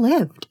where they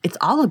lived. It's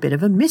all a bit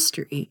of a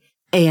mystery,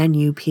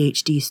 ANU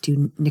PhD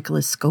student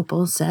Nicholas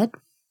Skopel said.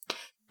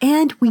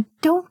 And we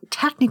don't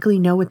technically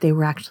know what they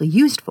were actually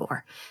used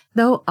for,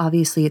 though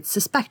obviously it's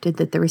suspected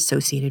that they're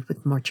associated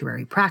with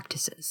mortuary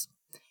practices.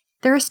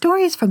 There are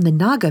stories from the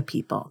Naga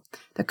people,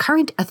 the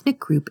current ethnic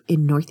group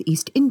in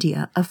northeast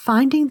India, of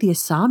finding the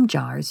Assam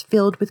jars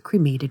filled with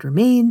cremated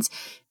remains,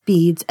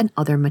 beads, and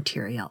other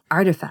material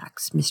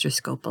artifacts, Mr.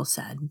 Skopel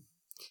said.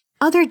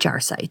 Other jar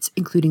sites,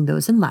 including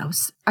those in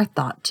Laos, are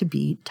thought to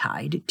be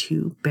tied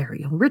to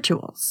burial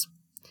rituals.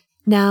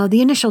 Now,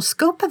 the initial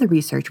scope of the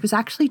research was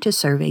actually to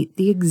survey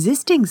the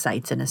existing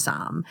sites in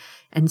Assam.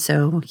 And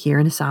so here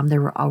in Assam, there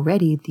were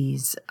already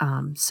these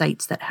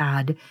sites that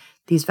had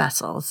these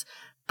vessels.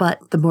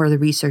 But the more the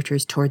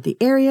researchers toured the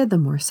area, the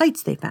more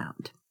sites they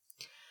found.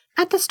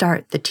 At the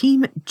start, the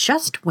team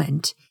just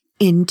went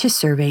in to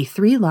survey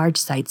 3 large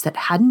sites that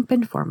hadn't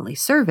been formally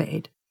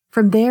surveyed.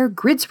 From there,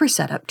 grids were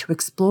set up to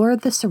explore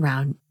the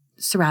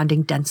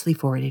surrounding densely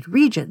forested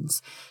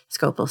regions,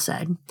 Skopel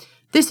said.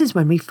 This is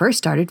when we first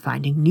started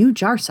finding new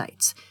jar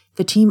sites.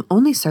 The team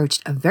only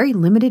searched a very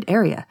limited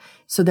area,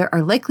 so there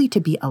are likely to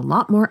be a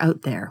lot more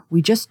out there.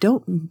 We just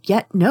don't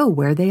yet know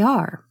where they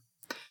are.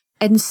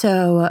 And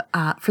so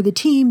for the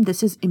team,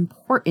 this is an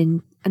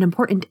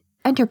important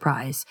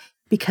enterprise,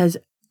 because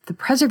the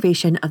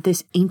preservation of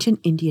this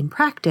ancient Indian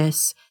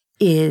practice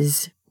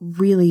is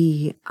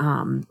really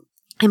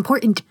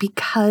important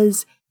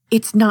because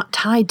it's not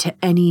tied to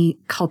any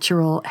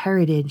cultural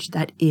heritage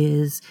that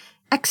is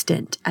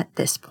extant at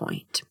this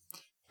point.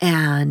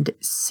 And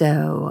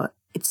so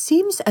it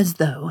seems as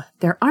though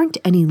there aren't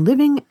any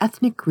living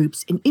ethnic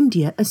groups in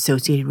India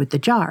associated with the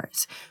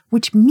jars,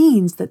 which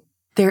means that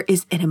there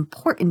is an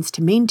importance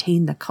to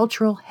maintain the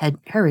cultural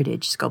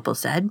heritage, Skopel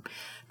said.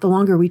 The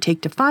longer we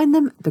take to find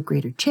them, the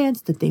greater chance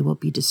that they will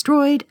be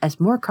destroyed as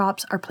more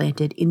crops are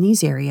planted in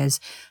these areas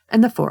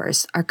and the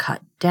forests are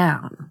cut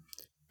down.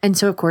 And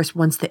so, of course,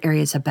 once the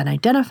areas have been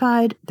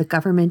identified, the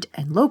government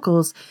and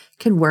locals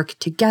can work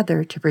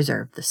together to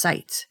preserve the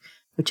sites,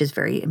 which is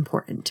very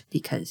important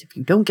because if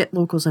you don't get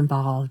locals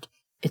involved,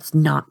 it's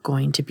not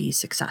going to be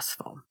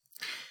successful.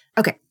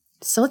 Okay,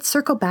 so let's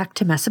circle back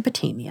to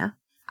Mesopotamia.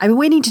 I've been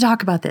waiting to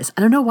talk about this.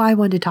 I don't know why I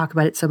wanted to talk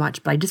about it so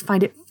much, but I just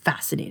find it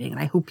fascinating, and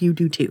I hope you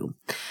do too.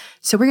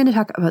 So we're going to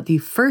talk about the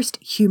first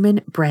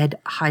human-bred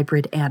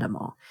hybrid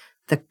animal,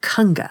 the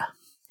kunga.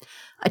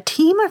 A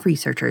team of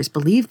researchers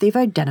believe they've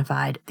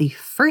identified the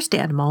first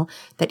animal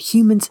that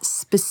humans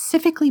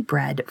specifically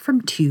bred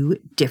from two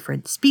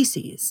different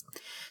species.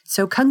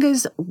 So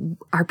kungas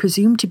are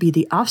presumed to be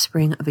the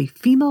offspring of a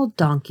female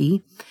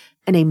donkey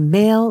and a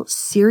male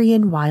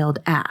Syrian wild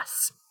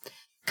ass.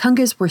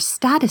 Kungas were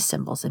status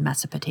symbols in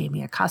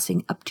Mesopotamia,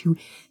 costing up to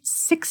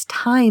 6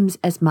 times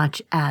as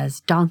much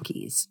as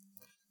donkeys.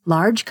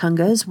 Large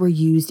kungas were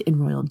used in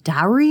royal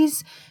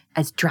dowries,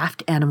 as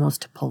draft animals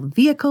to pull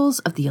vehicles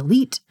of the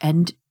elite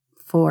and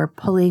for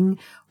pulling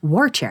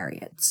war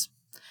chariots.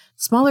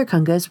 Smaller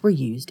kungas were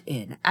used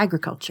in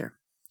agriculture.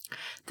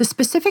 The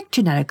specific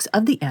genetics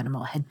of the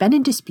animal had been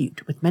in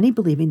dispute, with many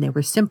believing they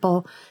were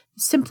simply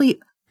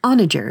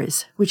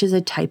onagers, which is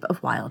a type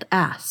of wild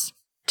ass.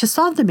 To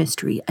solve the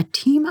mystery, a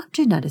team of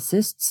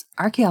geneticists,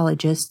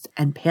 archaeologists,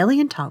 and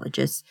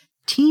paleontologists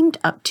teamed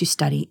up to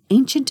study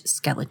ancient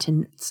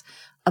skeletons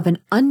of an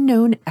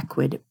unknown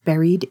equid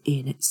buried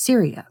in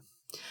Syria,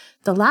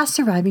 the last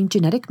surviving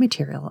genetic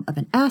material of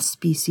an ass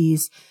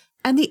species,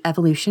 and the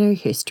evolutionary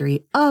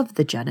history of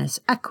the genus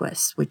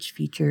Equus, which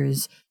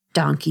features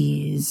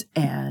donkeys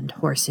and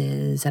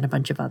horses and a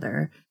bunch of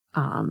other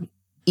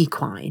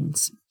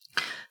equines.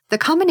 The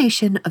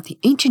combination of the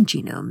ancient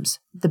genomes,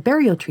 the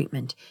burial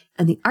treatment,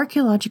 and the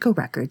archaeological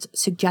records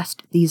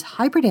suggest these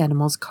hybrid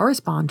animals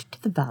correspond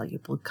to the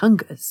valuable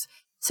kungas,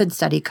 said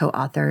study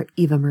co-author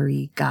Eva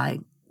Marie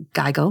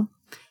Geigel,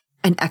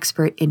 an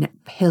expert in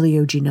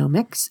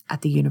paleogenomics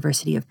at the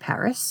University of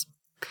Paris.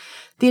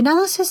 The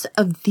analysis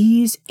of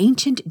these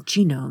ancient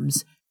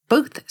genomes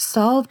both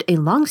solved a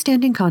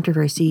long-standing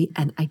controversy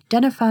and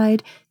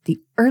identified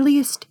the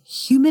earliest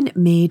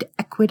human-made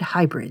equid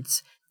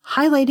hybrids,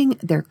 highlighting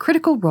their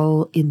critical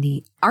role in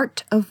the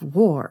art of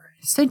war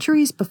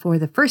centuries before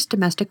the first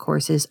domestic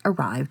horses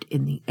arrived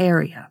in the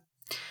area.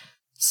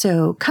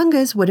 So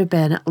kungas would have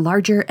been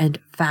larger and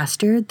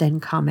faster than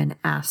common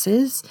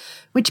asses,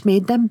 which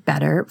made them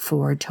better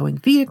for towing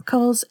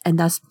vehicles and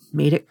thus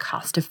made it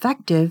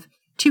cost-effective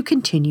to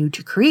continue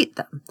to create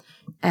them.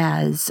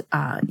 As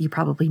you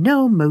probably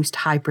know, most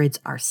hybrids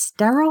are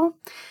sterile,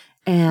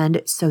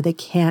 and so they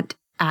can't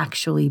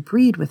actually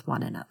breed with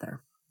one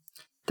another.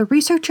 The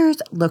researchers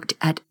looked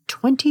at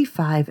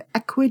 25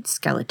 equid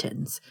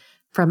skeletons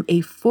from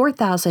a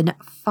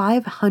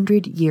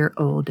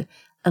 4,500-year-old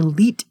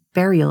elite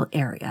burial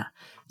area,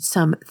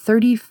 some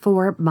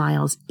 34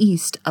 miles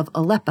east of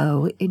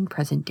Aleppo in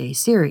present-day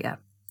Syria.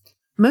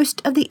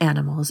 Most of the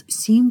animals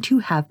seem to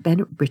have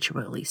been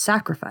ritually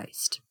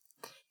sacrificed.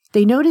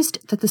 They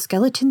noticed that the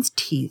skeleton's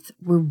teeth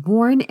were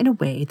worn in a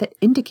way that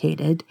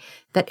indicated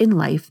that in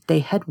life they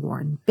had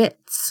worn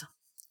bits.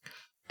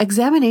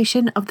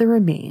 Examination of the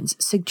remains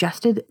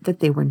suggested that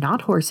they were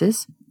not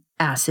horses,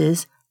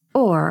 asses,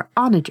 or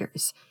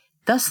onagers,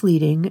 thus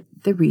leading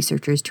the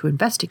researchers to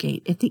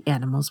investigate if the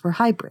animals were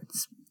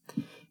hybrids.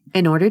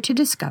 In order to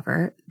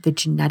discover the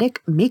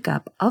genetic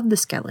makeup of the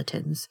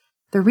skeletons,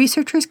 the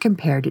researchers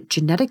compared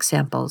genetic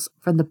samples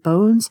from the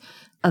bones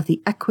of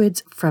the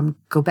equids from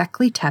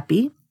Göbekli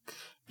Tepe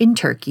in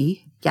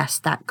Turkey. Yes,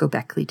 that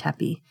Göbekli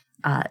Tepe,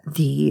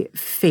 the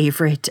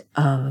favorite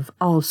of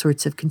all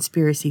sorts of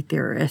conspiracy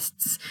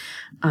theorists.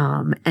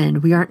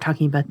 And we aren't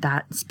talking about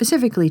that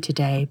specifically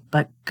today,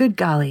 but good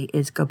golly,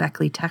 is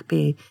Göbekli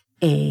Tepe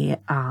a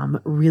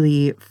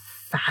really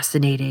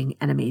fascinating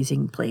and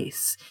amazing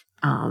place.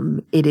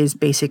 It is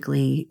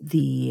basically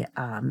the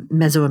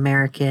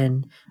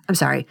Mesopotamian,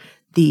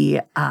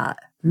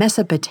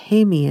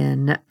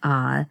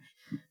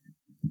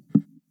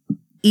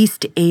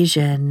 East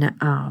Asian,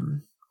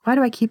 why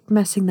do I keep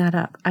messing that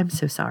up? I'm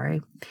so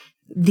sorry.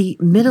 The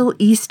Middle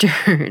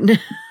Eastern,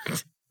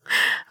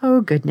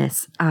 oh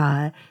goodness,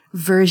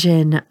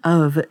 version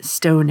of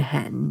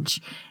Stonehenge.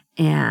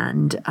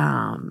 And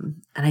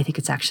I think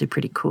it's actually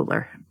pretty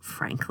cooler,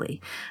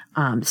 frankly.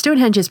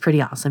 Stonehenge is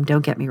pretty awesome,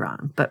 don't get me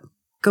wrong, but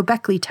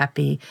Göbekli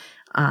Tepe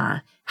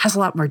has a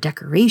lot more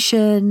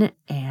decoration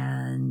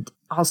and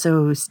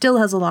also still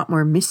has a lot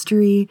more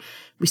mystery.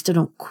 We still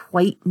don't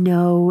quite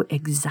know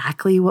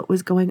exactly what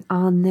was going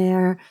on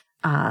there.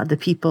 The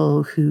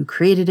people who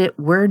created it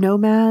were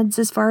nomads,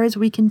 as far as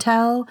we can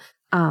tell.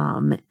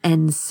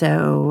 And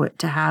so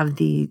to have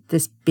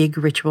this big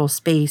ritual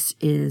space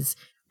is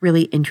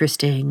really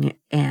interesting,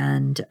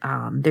 and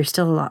there's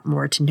still a lot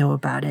more to know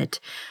about it.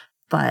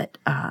 But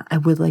I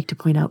would like to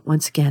point out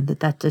once again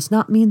that does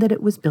not mean that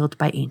it was built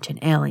by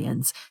ancient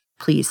aliens.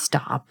 Please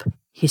stop,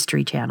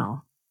 History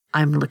Channel.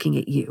 I'm looking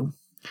at you.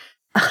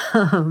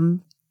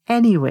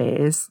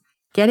 Anyways,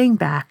 getting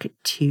back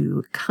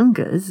to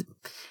kungas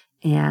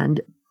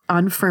and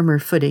on firmer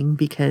footing,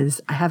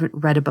 because I haven't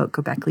read about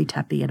Göbekli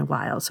Tepe in a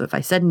while. So if I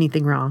said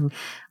anything wrong,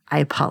 I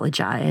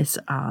apologize.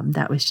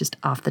 That was just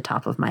off the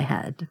top of my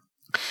head.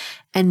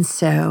 And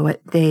so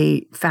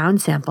they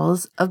found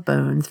samples of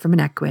bones from an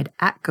equid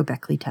at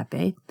Göbekli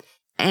Tepe,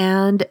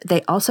 and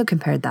they also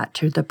compared that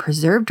to the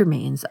preserved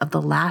remains of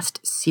the last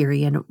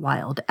Syrian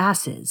wild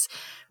asses,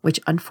 which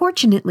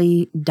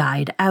unfortunately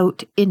died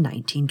out in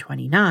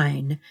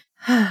 1929.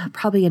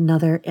 Probably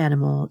another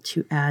animal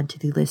to add to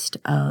the list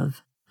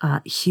of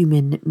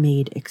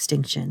human-made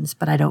extinctions,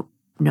 but I don't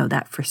know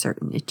that for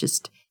certain. It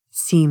just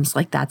seems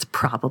like that's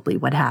probably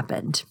what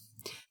happened.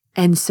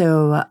 And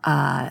so,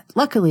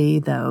 luckily,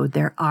 though,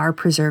 there are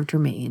preserved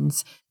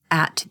remains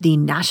at the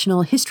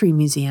National History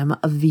Museum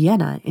of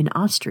Vienna in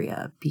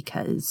Austria,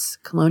 because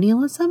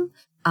colonialism,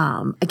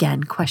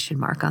 again, question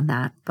mark on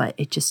that, but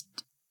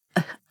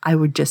I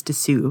would just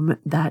assume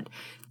that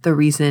the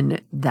reason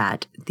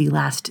that the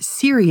last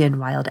Syrian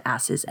wild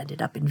asses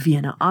ended up in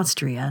Vienna,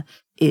 Austria,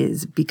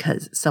 is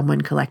because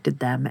someone collected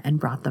them and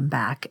brought them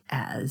back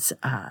as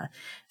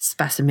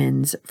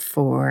specimens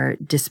for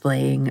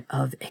displaying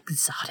of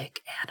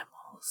exotic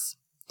animals.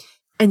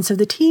 And so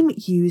the team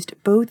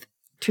used both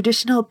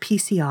traditional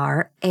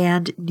PCR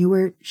and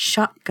newer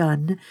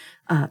shotgun,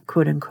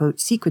 quote unquote,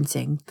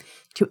 sequencing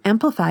to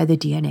amplify the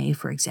DNA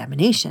for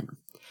examination.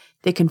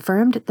 They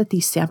confirmed that the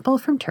sample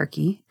from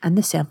Turkey and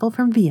the sample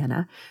from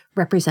Vienna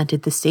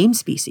represented the same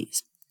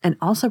species and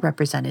also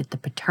represented the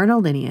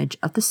paternal lineage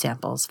of the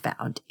samples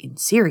found in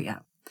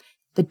Syria.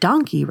 The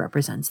donkey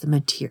represents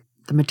the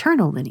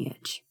maternal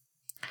lineage.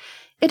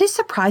 It is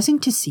surprising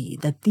to see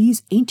that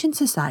these ancient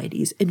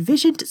societies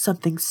envisioned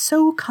something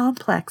so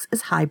complex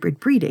as hybrid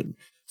breeding,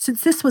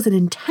 since this was an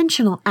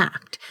intentional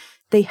act.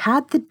 They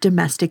had the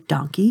domestic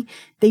donkey,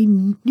 they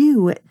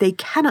knew they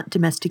cannot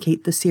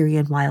domesticate the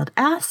Syrian wild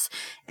ass,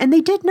 and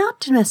they did not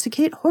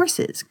domesticate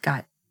horses,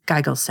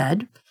 Geigel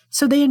said.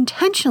 So they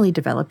intentionally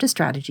developed a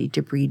strategy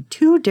to breed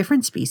two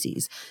different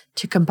species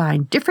to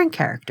combine different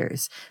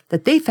characters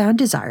that they found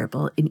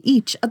desirable in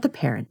each of the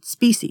parent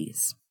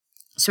species.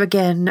 So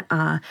again,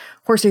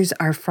 horses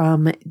are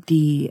from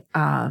the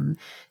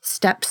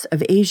steppes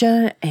of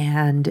Asia,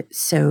 and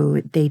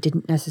so they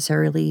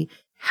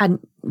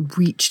hadn't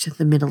reached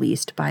the Middle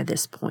East by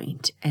this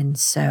point, and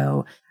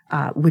so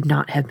would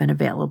not have been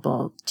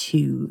available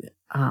to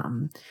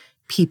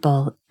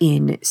people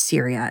in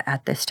Syria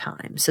at this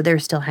time. So they're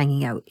still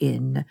hanging out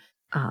in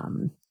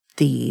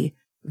the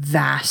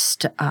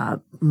vast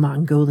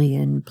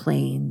Mongolian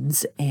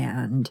plains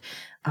and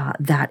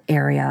that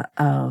area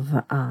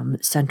of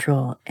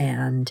Central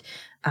and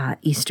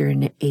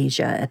Eastern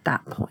Asia at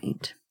that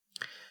point.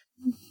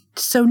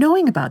 So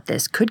knowing about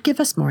this could give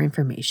us more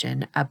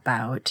information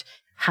about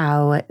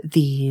how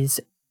these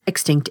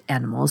extinct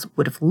animals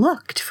would have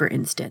looked, for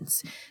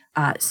instance.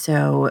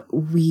 So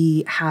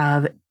we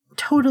have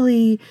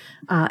totally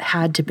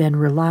had to been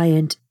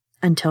reliant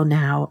until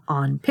now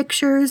on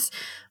pictures,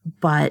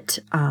 but,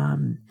 a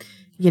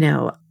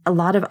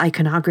lot of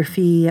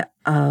iconography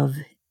of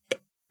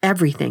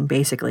everything,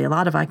 basically, a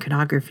lot of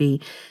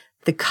iconography,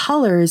 the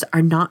colors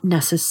are not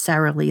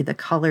necessarily the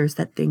colors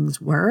that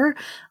things were.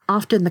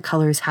 Often the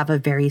colors have a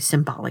very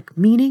symbolic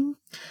meaning.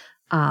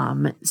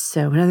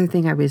 So another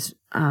thing I was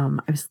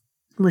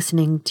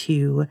listening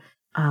to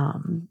a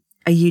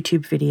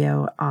YouTube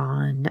video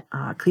on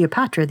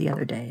Cleopatra the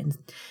other day, and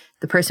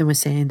the person was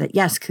saying that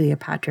yes,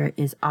 Cleopatra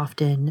is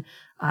often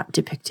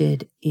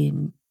depicted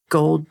in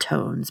gold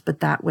tones,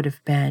 but that would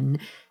have been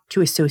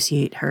to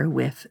associate her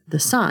with the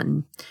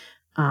sun.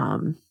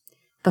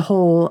 The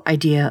whole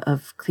idea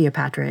of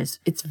Cleopatra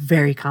it's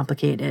very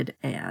complicated,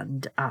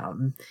 and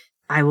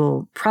I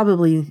will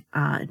probably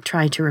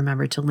try to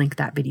remember to link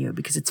that video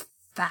because it's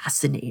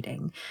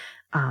fascinating.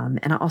 And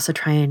I'll also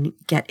try and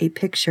get a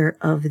picture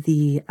of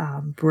the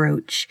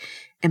brooch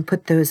and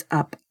put those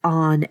up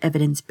on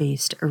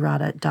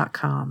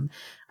evidence-based-errata.com.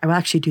 I will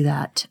actually do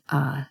that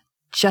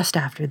just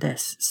after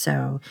this.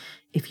 So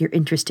if you're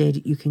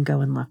interested, you can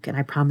go and look, and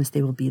I promise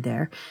they will be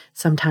there.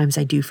 Sometimes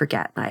I do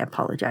forget, and I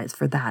apologize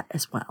for that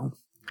as well.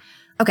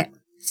 Okay,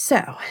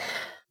 so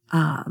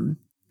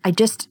I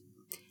just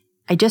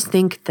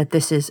think that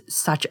this is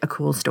such a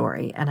cool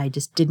story, and I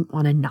just didn't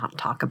want to not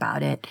talk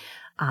about it.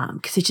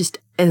 Because it just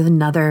is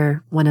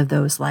another one of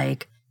those,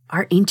 like,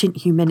 our ancient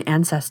human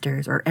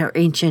ancestors or our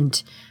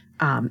ancient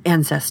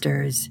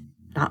ancestors,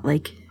 not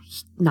like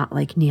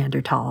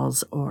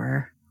Neanderthals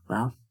or,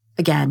 well,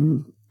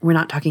 again, we're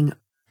not talking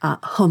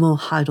Homo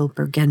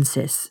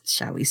heidelbergensis,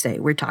 shall we say.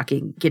 We're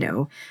talking,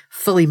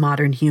 fully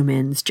modern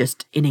humans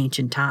just in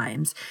ancient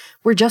times.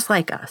 We're just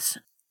like us.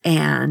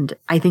 And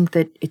I think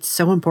that it's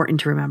so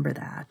important to remember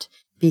that,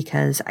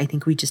 because I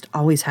think we just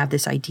always have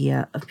this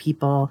idea of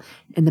people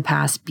in the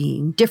past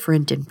being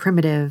different and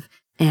primitive.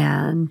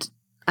 And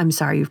I'm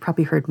sorry, you've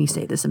probably heard me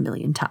say this a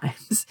million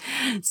times.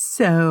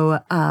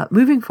 So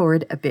moving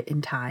forward a bit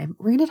in time,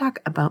 we're going to talk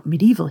about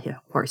medieval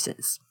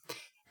horses.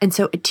 And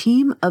so a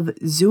team of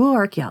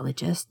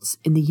zooarchaeologists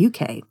in the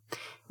UK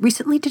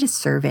recently did a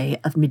survey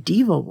of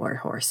medieval war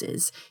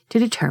horses to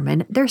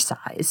determine their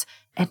size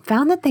and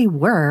found that they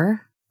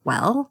were,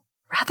 well,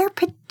 rather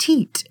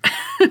petite.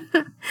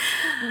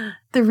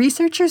 The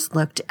researchers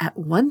looked at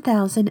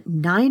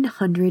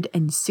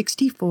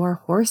 1,964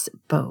 horse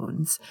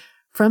bones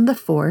from the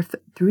 4th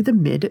through the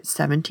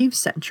mid-17th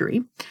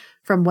century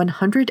from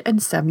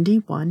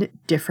 171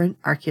 different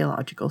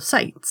archaeological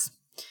sites.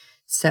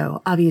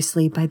 So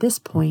obviously by this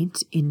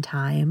point in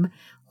time,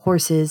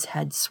 horses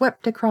had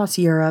swept across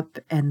Europe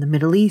and the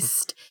Middle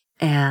East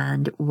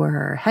and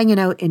were hanging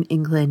out in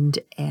England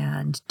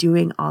and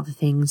doing all the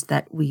things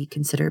that we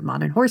consider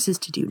modern horses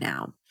to do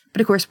now.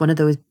 But of course, one of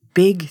those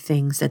big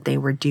things that they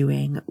were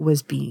doing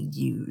was being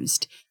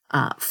used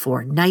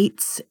for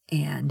knights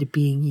and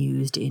being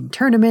used in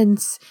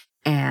tournaments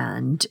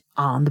and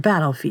on the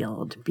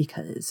battlefield,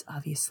 because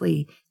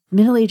obviously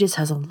Middle Ages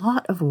has a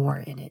lot of war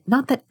in it.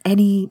 Not that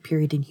any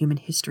period in human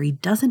history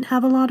doesn't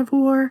have a lot of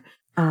war.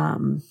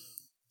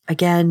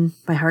 Again,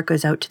 my heart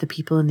goes out to the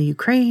people in the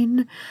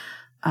Ukraine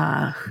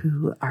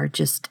who are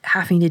just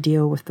having to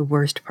deal with the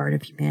worst part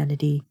of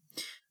humanity.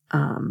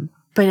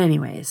 But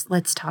anyways,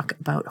 let's talk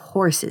about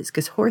horses,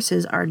 because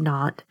horses are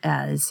not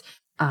as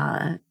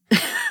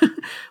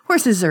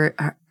horses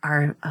are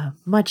a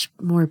much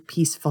more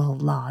peaceful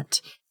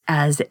lot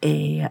as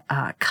a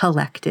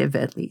collective,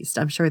 at least.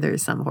 I'm sure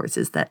there's some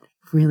horses that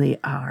really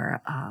are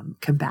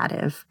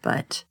combative,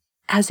 but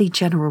as a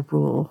general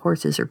rule,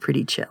 horses are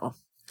pretty chill.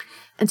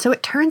 And so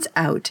it turns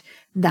out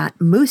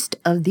that most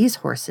of these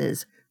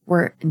horses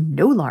were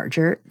no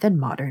larger than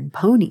modern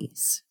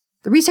ponies.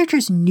 The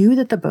researchers knew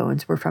that the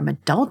bones were from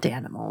adult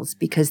animals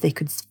because they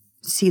could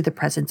see the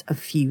presence of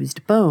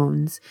fused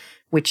bones,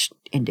 which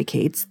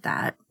indicates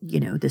that,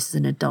 this is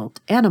an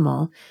adult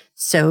animal.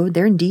 So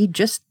they're indeed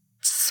just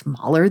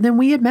smaller than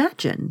we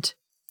imagined.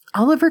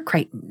 Oliver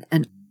Crichton,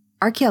 an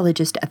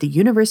archaeologist at the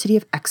University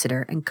of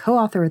Exeter and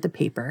co-author of the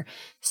paper,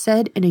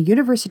 said in a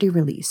university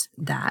release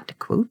that,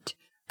 quote,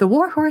 "The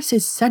warhorse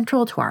is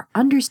central to our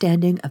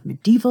understanding of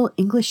medieval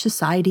English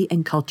society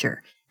and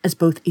culture as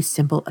both a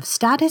symbol of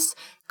status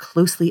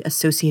closely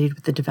associated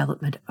with the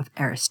development of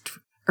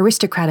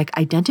aristocratic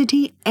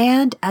identity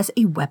and as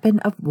a weapon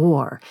of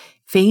war,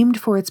 famed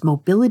for its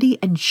mobility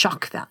and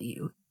shock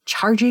value,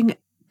 changing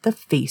the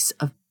face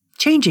of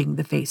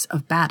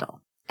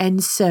battle."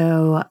 And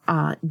so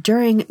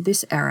during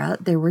this era,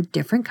 there were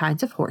different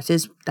kinds of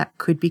horses that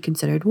could be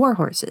considered war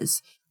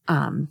horses.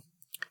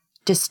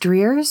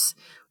 Destriers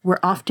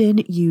were often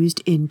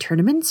used in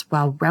tournaments,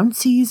 while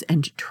rounceys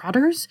and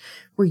trotters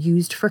were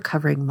used for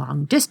covering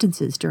long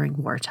distances during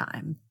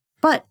wartime.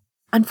 But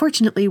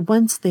unfortunately,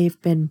 once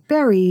they've been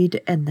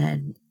buried and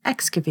then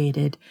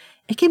excavated,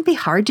 it can be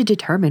hard to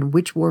determine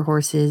which were war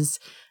horses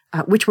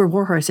and which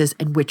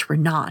were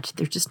not.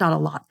 There's just not a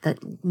lot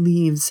that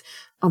leaves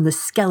on the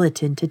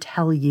skeleton to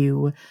tell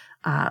you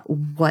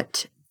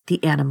what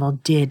the animal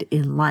did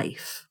in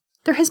life.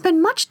 There has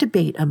been much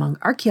debate among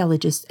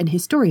archaeologists and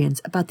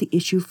historians about the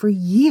issue for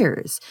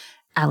years.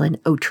 Alan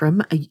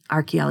Outram, an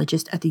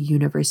archaeologist at the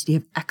University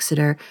of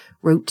Exeter,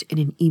 wrote in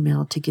an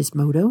email to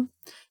Gizmodo,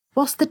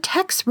 "Whilst the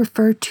texts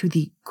refer to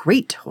the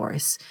great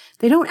horse,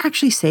 they don't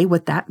actually say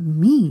what that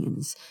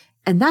means.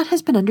 And that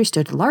has been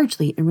understood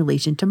largely in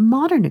relation to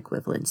modern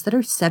equivalents that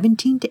are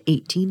 17 to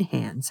 18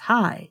 hands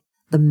high.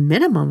 The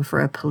minimum for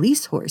a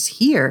police horse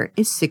here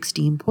is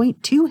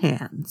 16.2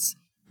 hands.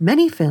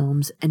 Many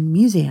films and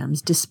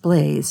museums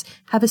displays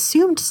have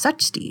assumed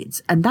such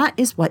steeds, and that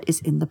is what is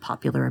in the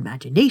popular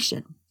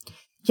imagination.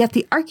 Yet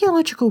the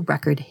archaeological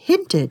record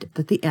hinted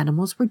that the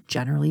animals were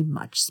generally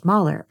much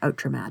smaller,"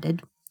 Outram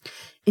added.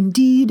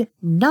 "Indeed,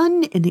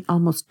 none in the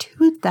almost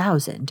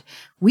 2,000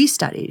 we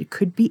studied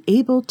could be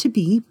able to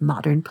be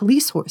modern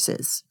police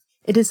horses.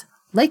 It is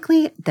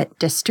likely that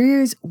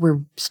destriers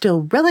were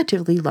still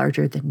relatively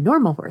larger than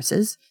normal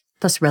horses,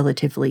 thus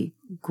relatively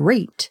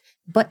great,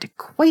 but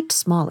quite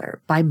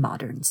smaller by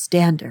modern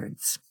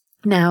standards."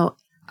 Now,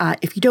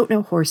 if you don't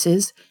know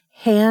horses,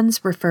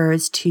 hands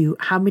refers to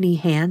how many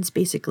hands,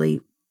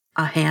 basically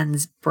a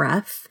hand's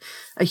breadth,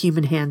 a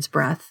human hand's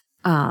breadth,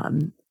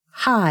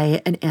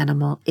 high an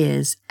animal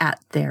is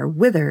at their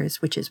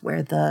withers, which is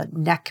where the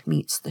neck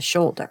meets the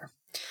shoulder.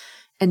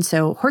 And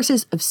so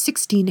horses of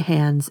 16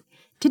 hands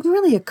didn't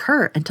really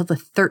occur until the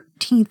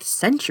 13th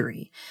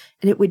century,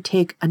 and it would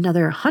take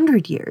another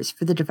 100 years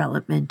for the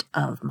development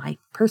of my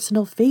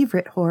personal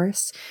favorite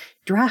horse,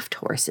 draft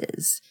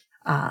horses.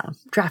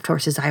 Draft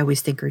horses I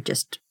always think are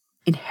just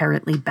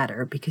inherently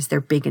better because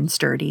they're big and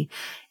sturdy,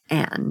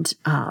 and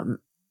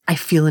I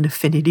feel an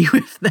affinity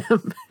with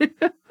them.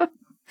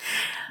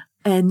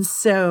 And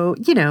so,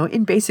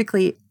 in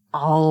basically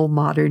all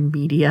modern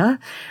media,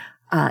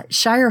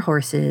 shire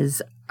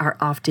horses are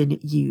often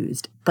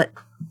used, but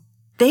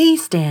they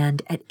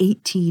stand at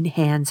 18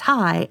 hands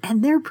high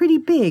and they're pretty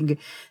big.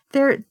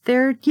 They're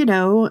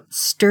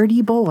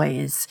sturdy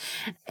boys.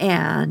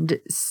 And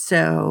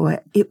so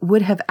it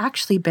would have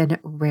actually been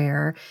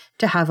rare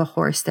to have a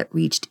horse that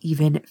reached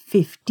even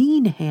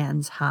 15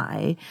 hands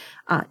high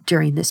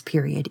during this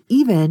period,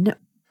 even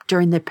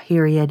during the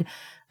period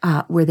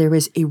where there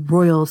was a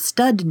royal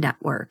stud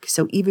network.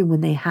 So even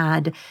when they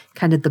had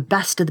kind of the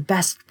best of the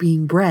best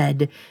being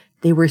bred,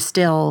 they were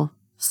still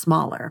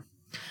smaller.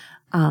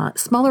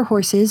 Smaller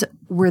horses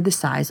were the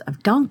size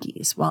of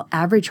donkeys, while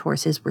average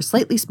horses were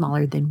slightly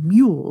smaller than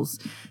mules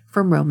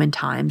from Roman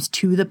times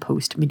to the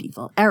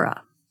post-medieval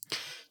era.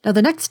 Now,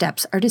 the next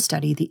steps are to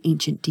study the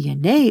ancient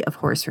DNA of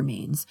horse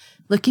remains,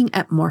 looking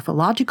at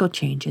morphological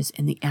changes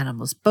in the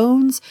animal's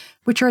bones,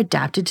 which are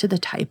adapted to the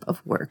type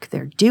of work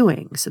they're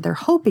doing. So they're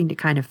hoping to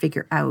kind of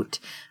figure out,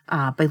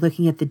 by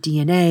looking at the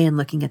DNA and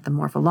looking at the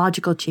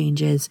morphological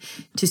changes,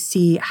 to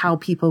see how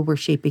people were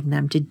shaping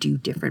them to do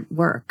different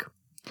work.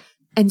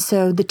 And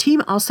so the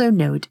team also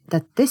note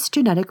that this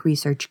genetic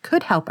research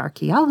could help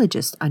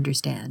archaeologists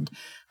understand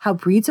how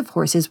breeds of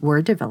horses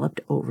were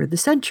developed over the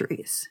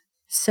centuries.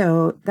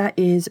 So that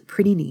is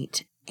pretty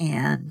neat.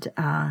 And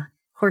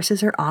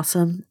horses are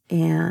awesome.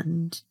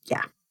 And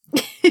yeah,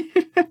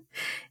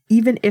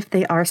 even if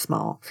they are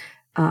small,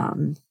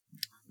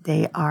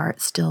 they are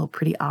still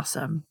pretty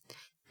awesome.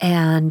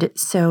 And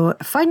so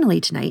finally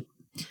tonight,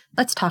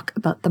 let's talk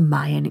about the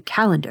Mayan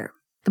calendar.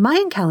 The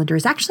Mayan calendar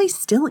is actually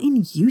still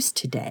in use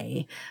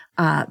today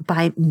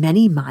by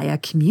many Maya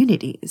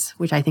communities,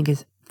 which I think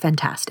is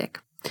fantastic.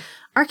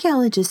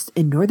 Archaeologists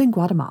in northern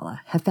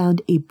Guatemala have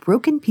found a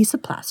broken piece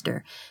of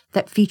plaster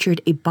that featured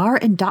a bar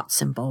and dot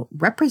symbol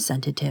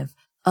representative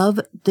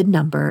of the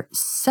number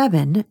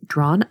 7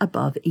 drawn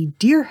above a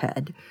deer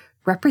head,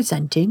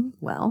 representing,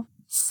 well,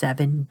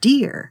 7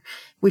 deer,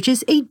 which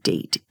is a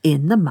date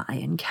in the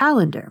Mayan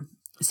calendar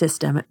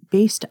system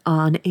based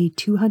on a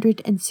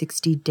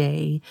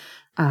 260-day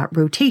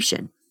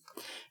rotation.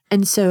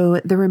 And so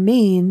the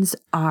remains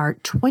are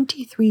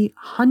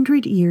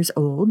 2,300 years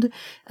old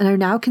and are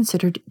now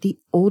considered the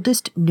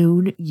oldest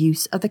known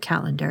use of the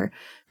calendar,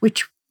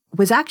 which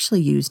was actually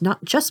used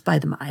not just by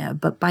the Maya,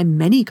 but by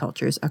many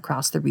cultures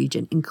across the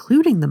region,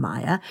 including the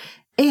Maya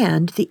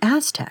and the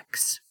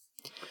Aztecs.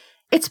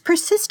 Its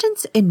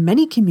persistence in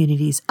many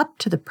communities up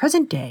to the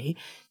present day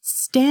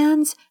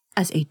stands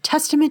as a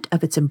testament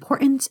of its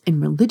importance in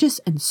religious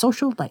and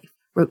social life,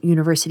 wrote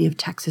University of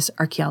Texas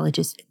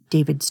archaeologist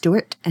David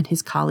Stewart and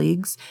his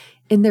colleagues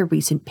in their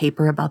recent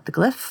paper about the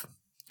glyph.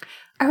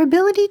 Our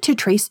ability to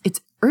trace its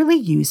early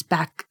use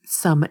back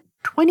some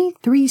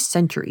 23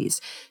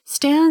 centuries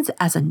stands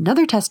as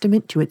another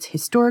testament to its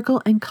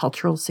historical and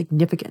cultural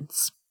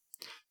significance.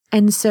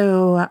 And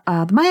so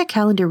the Maya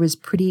calendar was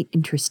pretty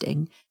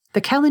interesting.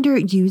 The calendar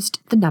used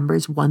the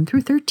numbers 1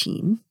 through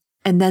 13,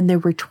 and then there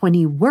were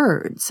 20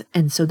 words.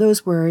 And so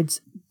those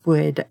words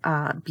would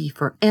be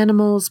for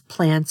animals,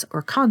 plants,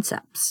 or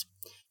concepts.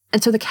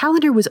 And so the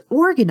calendar was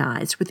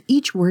organized with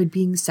each word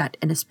being set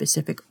in a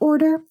specific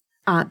order,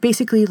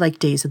 basically like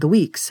days of the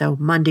week. So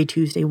Monday,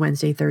 Tuesday,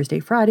 Wednesday, Thursday,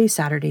 Friday,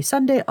 Saturday,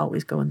 Sunday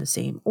always go in the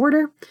same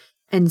order.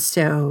 And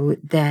so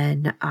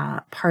then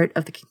part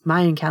of the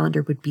Mayan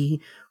calendar would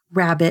be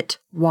rabbit,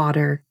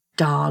 water,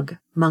 dog,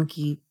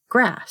 monkey,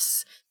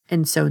 grass.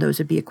 And so those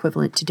would be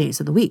equivalent to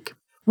days of the week.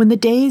 When the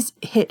days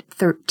hit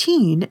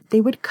 13, they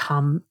would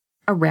come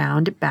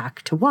around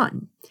back to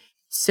 1.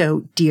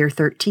 So deer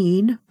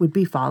 13 would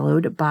be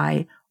followed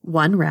by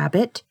 1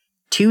 rabbit,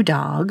 2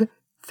 dog,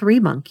 3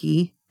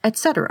 monkey,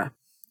 etc.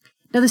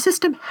 Now the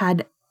system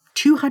had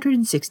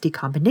 260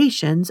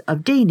 combinations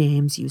of day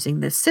names using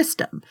this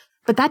system,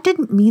 but that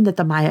didn't mean that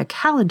the Maya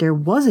calendar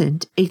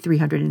wasn't a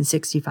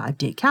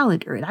 365-day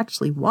calendar. It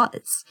actually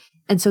was.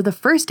 And so the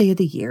first day of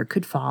the year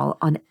could fall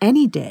on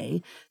any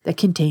day that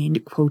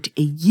contained, quote,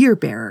 a year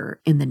bearer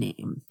in the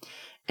name.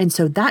 And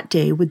so that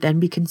day would then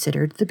be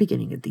considered the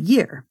beginning of the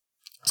year.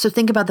 So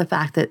think about the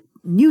fact that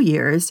New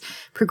Year's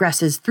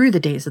progresses through the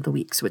days of the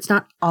week. So it's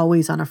not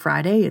always on a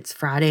Friday. It's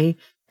Friday,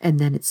 and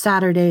then it's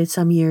Saturday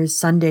some years,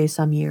 Sunday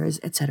some years,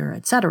 etc.,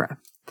 etc.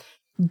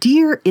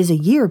 Deer is a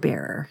year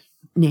bearer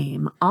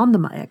name on the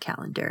Maya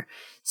calendar.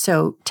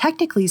 So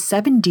technically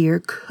 7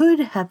 deer could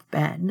have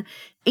been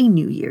a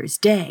New Year's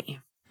Day.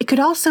 It could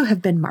also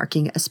have been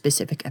marking a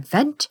specific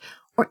event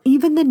or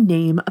even the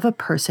name of a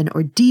person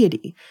or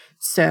deity.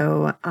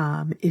 So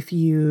if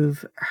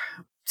you've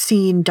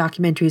seen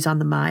documentaries on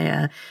the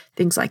Maya,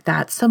 things like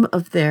that, some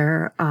of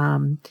their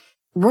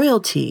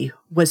royalty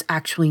was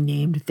actually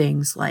named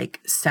things like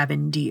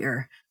 7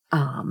 deer.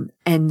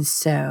 And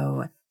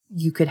so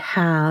you could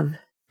have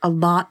a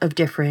lot of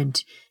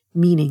different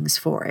meanings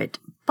for it,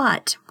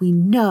 but we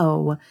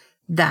know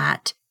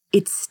that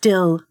it's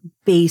still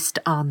based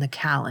on the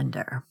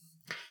calendar.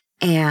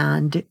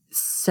 And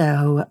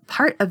so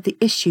part of the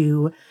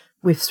issue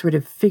with sort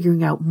of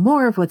figuring out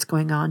more of what's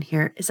going on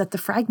here is that the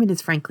fragment is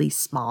frankly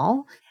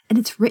small and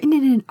it's written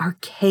in an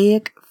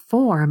archaic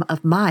form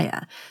of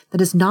Maya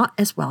that is not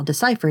as well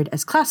deciphered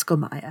as classical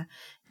Maya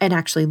and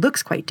actually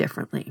looks quite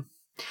differently.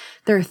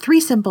 There are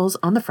 3 symbols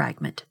on the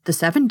fragment, the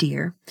 7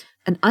 deer,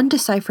 an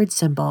undeciphered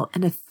symbol,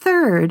 and a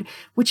third,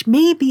 which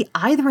may be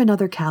either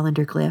another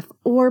calendar glyph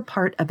or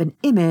part of an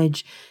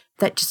image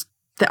that just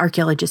the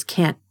archaeologists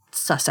can't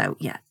suss out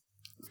yet.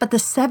 But the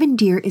 7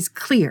 deer is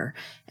clear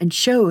and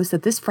shows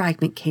that this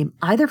fragment came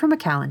either from a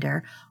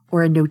calendar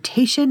or a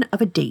notation of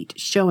a date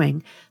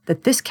showing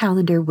that this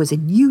calendar was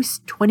in use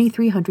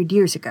 2,300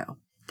 years ago.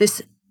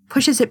 This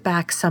pushes it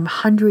back some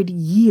 100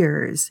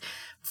 years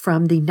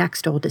from the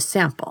next oldest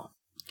sample.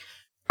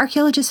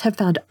 Archaeologists have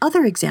found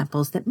other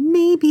examples that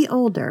may be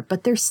older,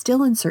 but they're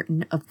still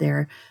uncertain of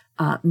their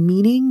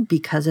meaning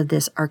because of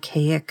this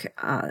archaic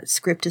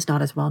script is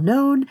not as well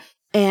known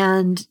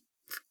and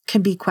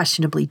can be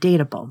questionably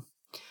datable.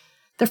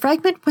 The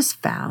fragment was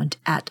found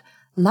at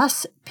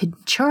Las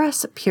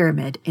Pinchuras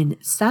Pyramid in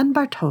San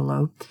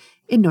Bartolo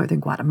in northern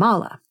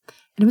Guatemala,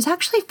 and it was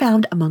actually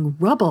found among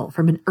rubble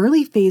from an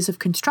early phase of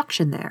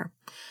construction there.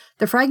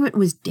 The fragment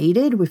was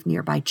dated with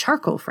nearby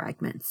charcoal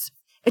fragments.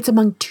 It's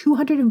among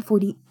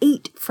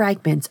 248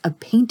 fragments of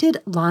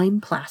painted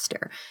lime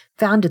plaster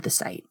found at the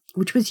site,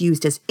 which was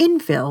used as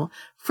infill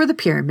for the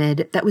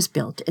pyramid that was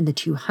built in the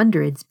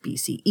 200s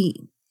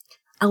BCE.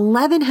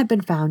 11 have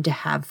been found to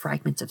have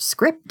fragments of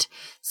script,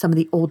 some of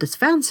the oldest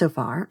found so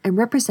far, and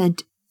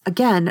represent,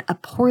 again, a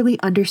poorly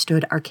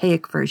understood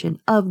archaic version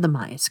of the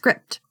Maya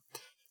script.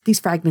 These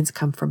fragments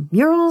come from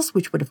murals,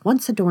 which would have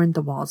once adorned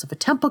the walls of a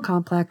temple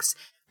complex,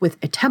 with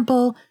a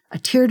temple, a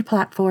tiered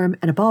platform,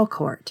 and a ball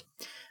court,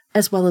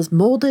 as well as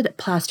molded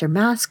plaster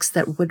masks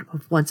that would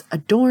have once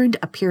adorned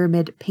a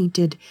pyramid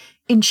painted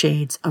in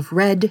shades of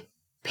red,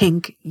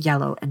 pink,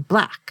 yellow, and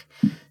black.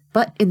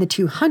 But in the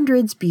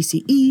 200s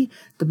BCE,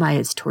 the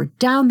Mayas tore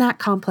down that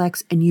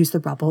complex and used the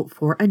rubble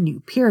for a new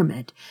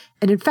pyramid.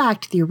 And in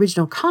fact, the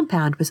original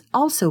compound was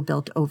also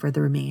built over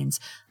the remains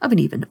of an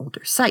even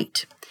older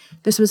site.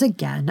 This was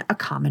again a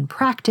common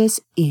practice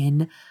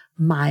in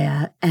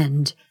Maya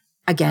and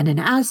again in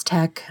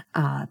Aztec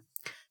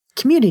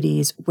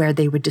communities where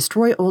they would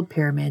destroy old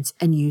pyramids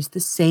and use the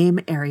same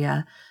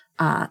area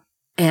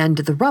and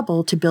the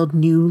rubble to build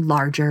new,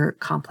 larger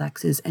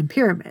complexes and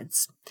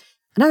pyramids.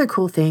 Another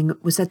cool thing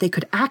was that they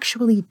could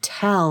actually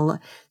tell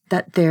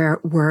that there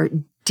were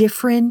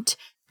different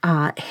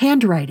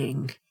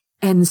handwriting.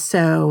 And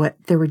so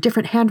there were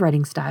different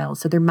handwriting styles.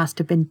 So there must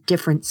have been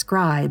different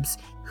scribes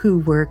who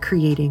were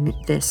creating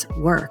this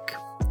work.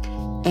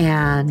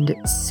 And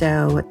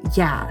so,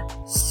 yeah,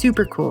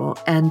 super cool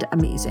and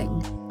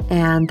amazing.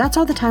 And that's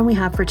all the time we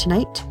have for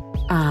tonight.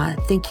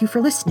 Thank you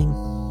for listening.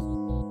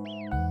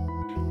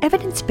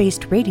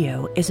 Evidence-Based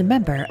Radio is a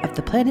member of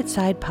the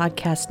PlanetSide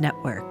Podcast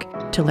Network.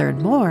 To learn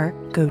more,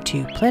 go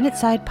to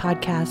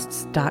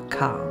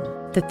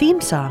planetsidepodcasts.com. The theme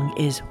song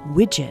is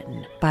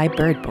Widgeon by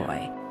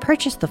Birdboy.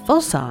 Purchase the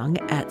full song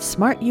at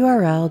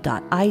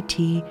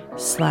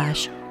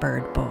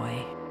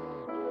smarturl.it/birdboy.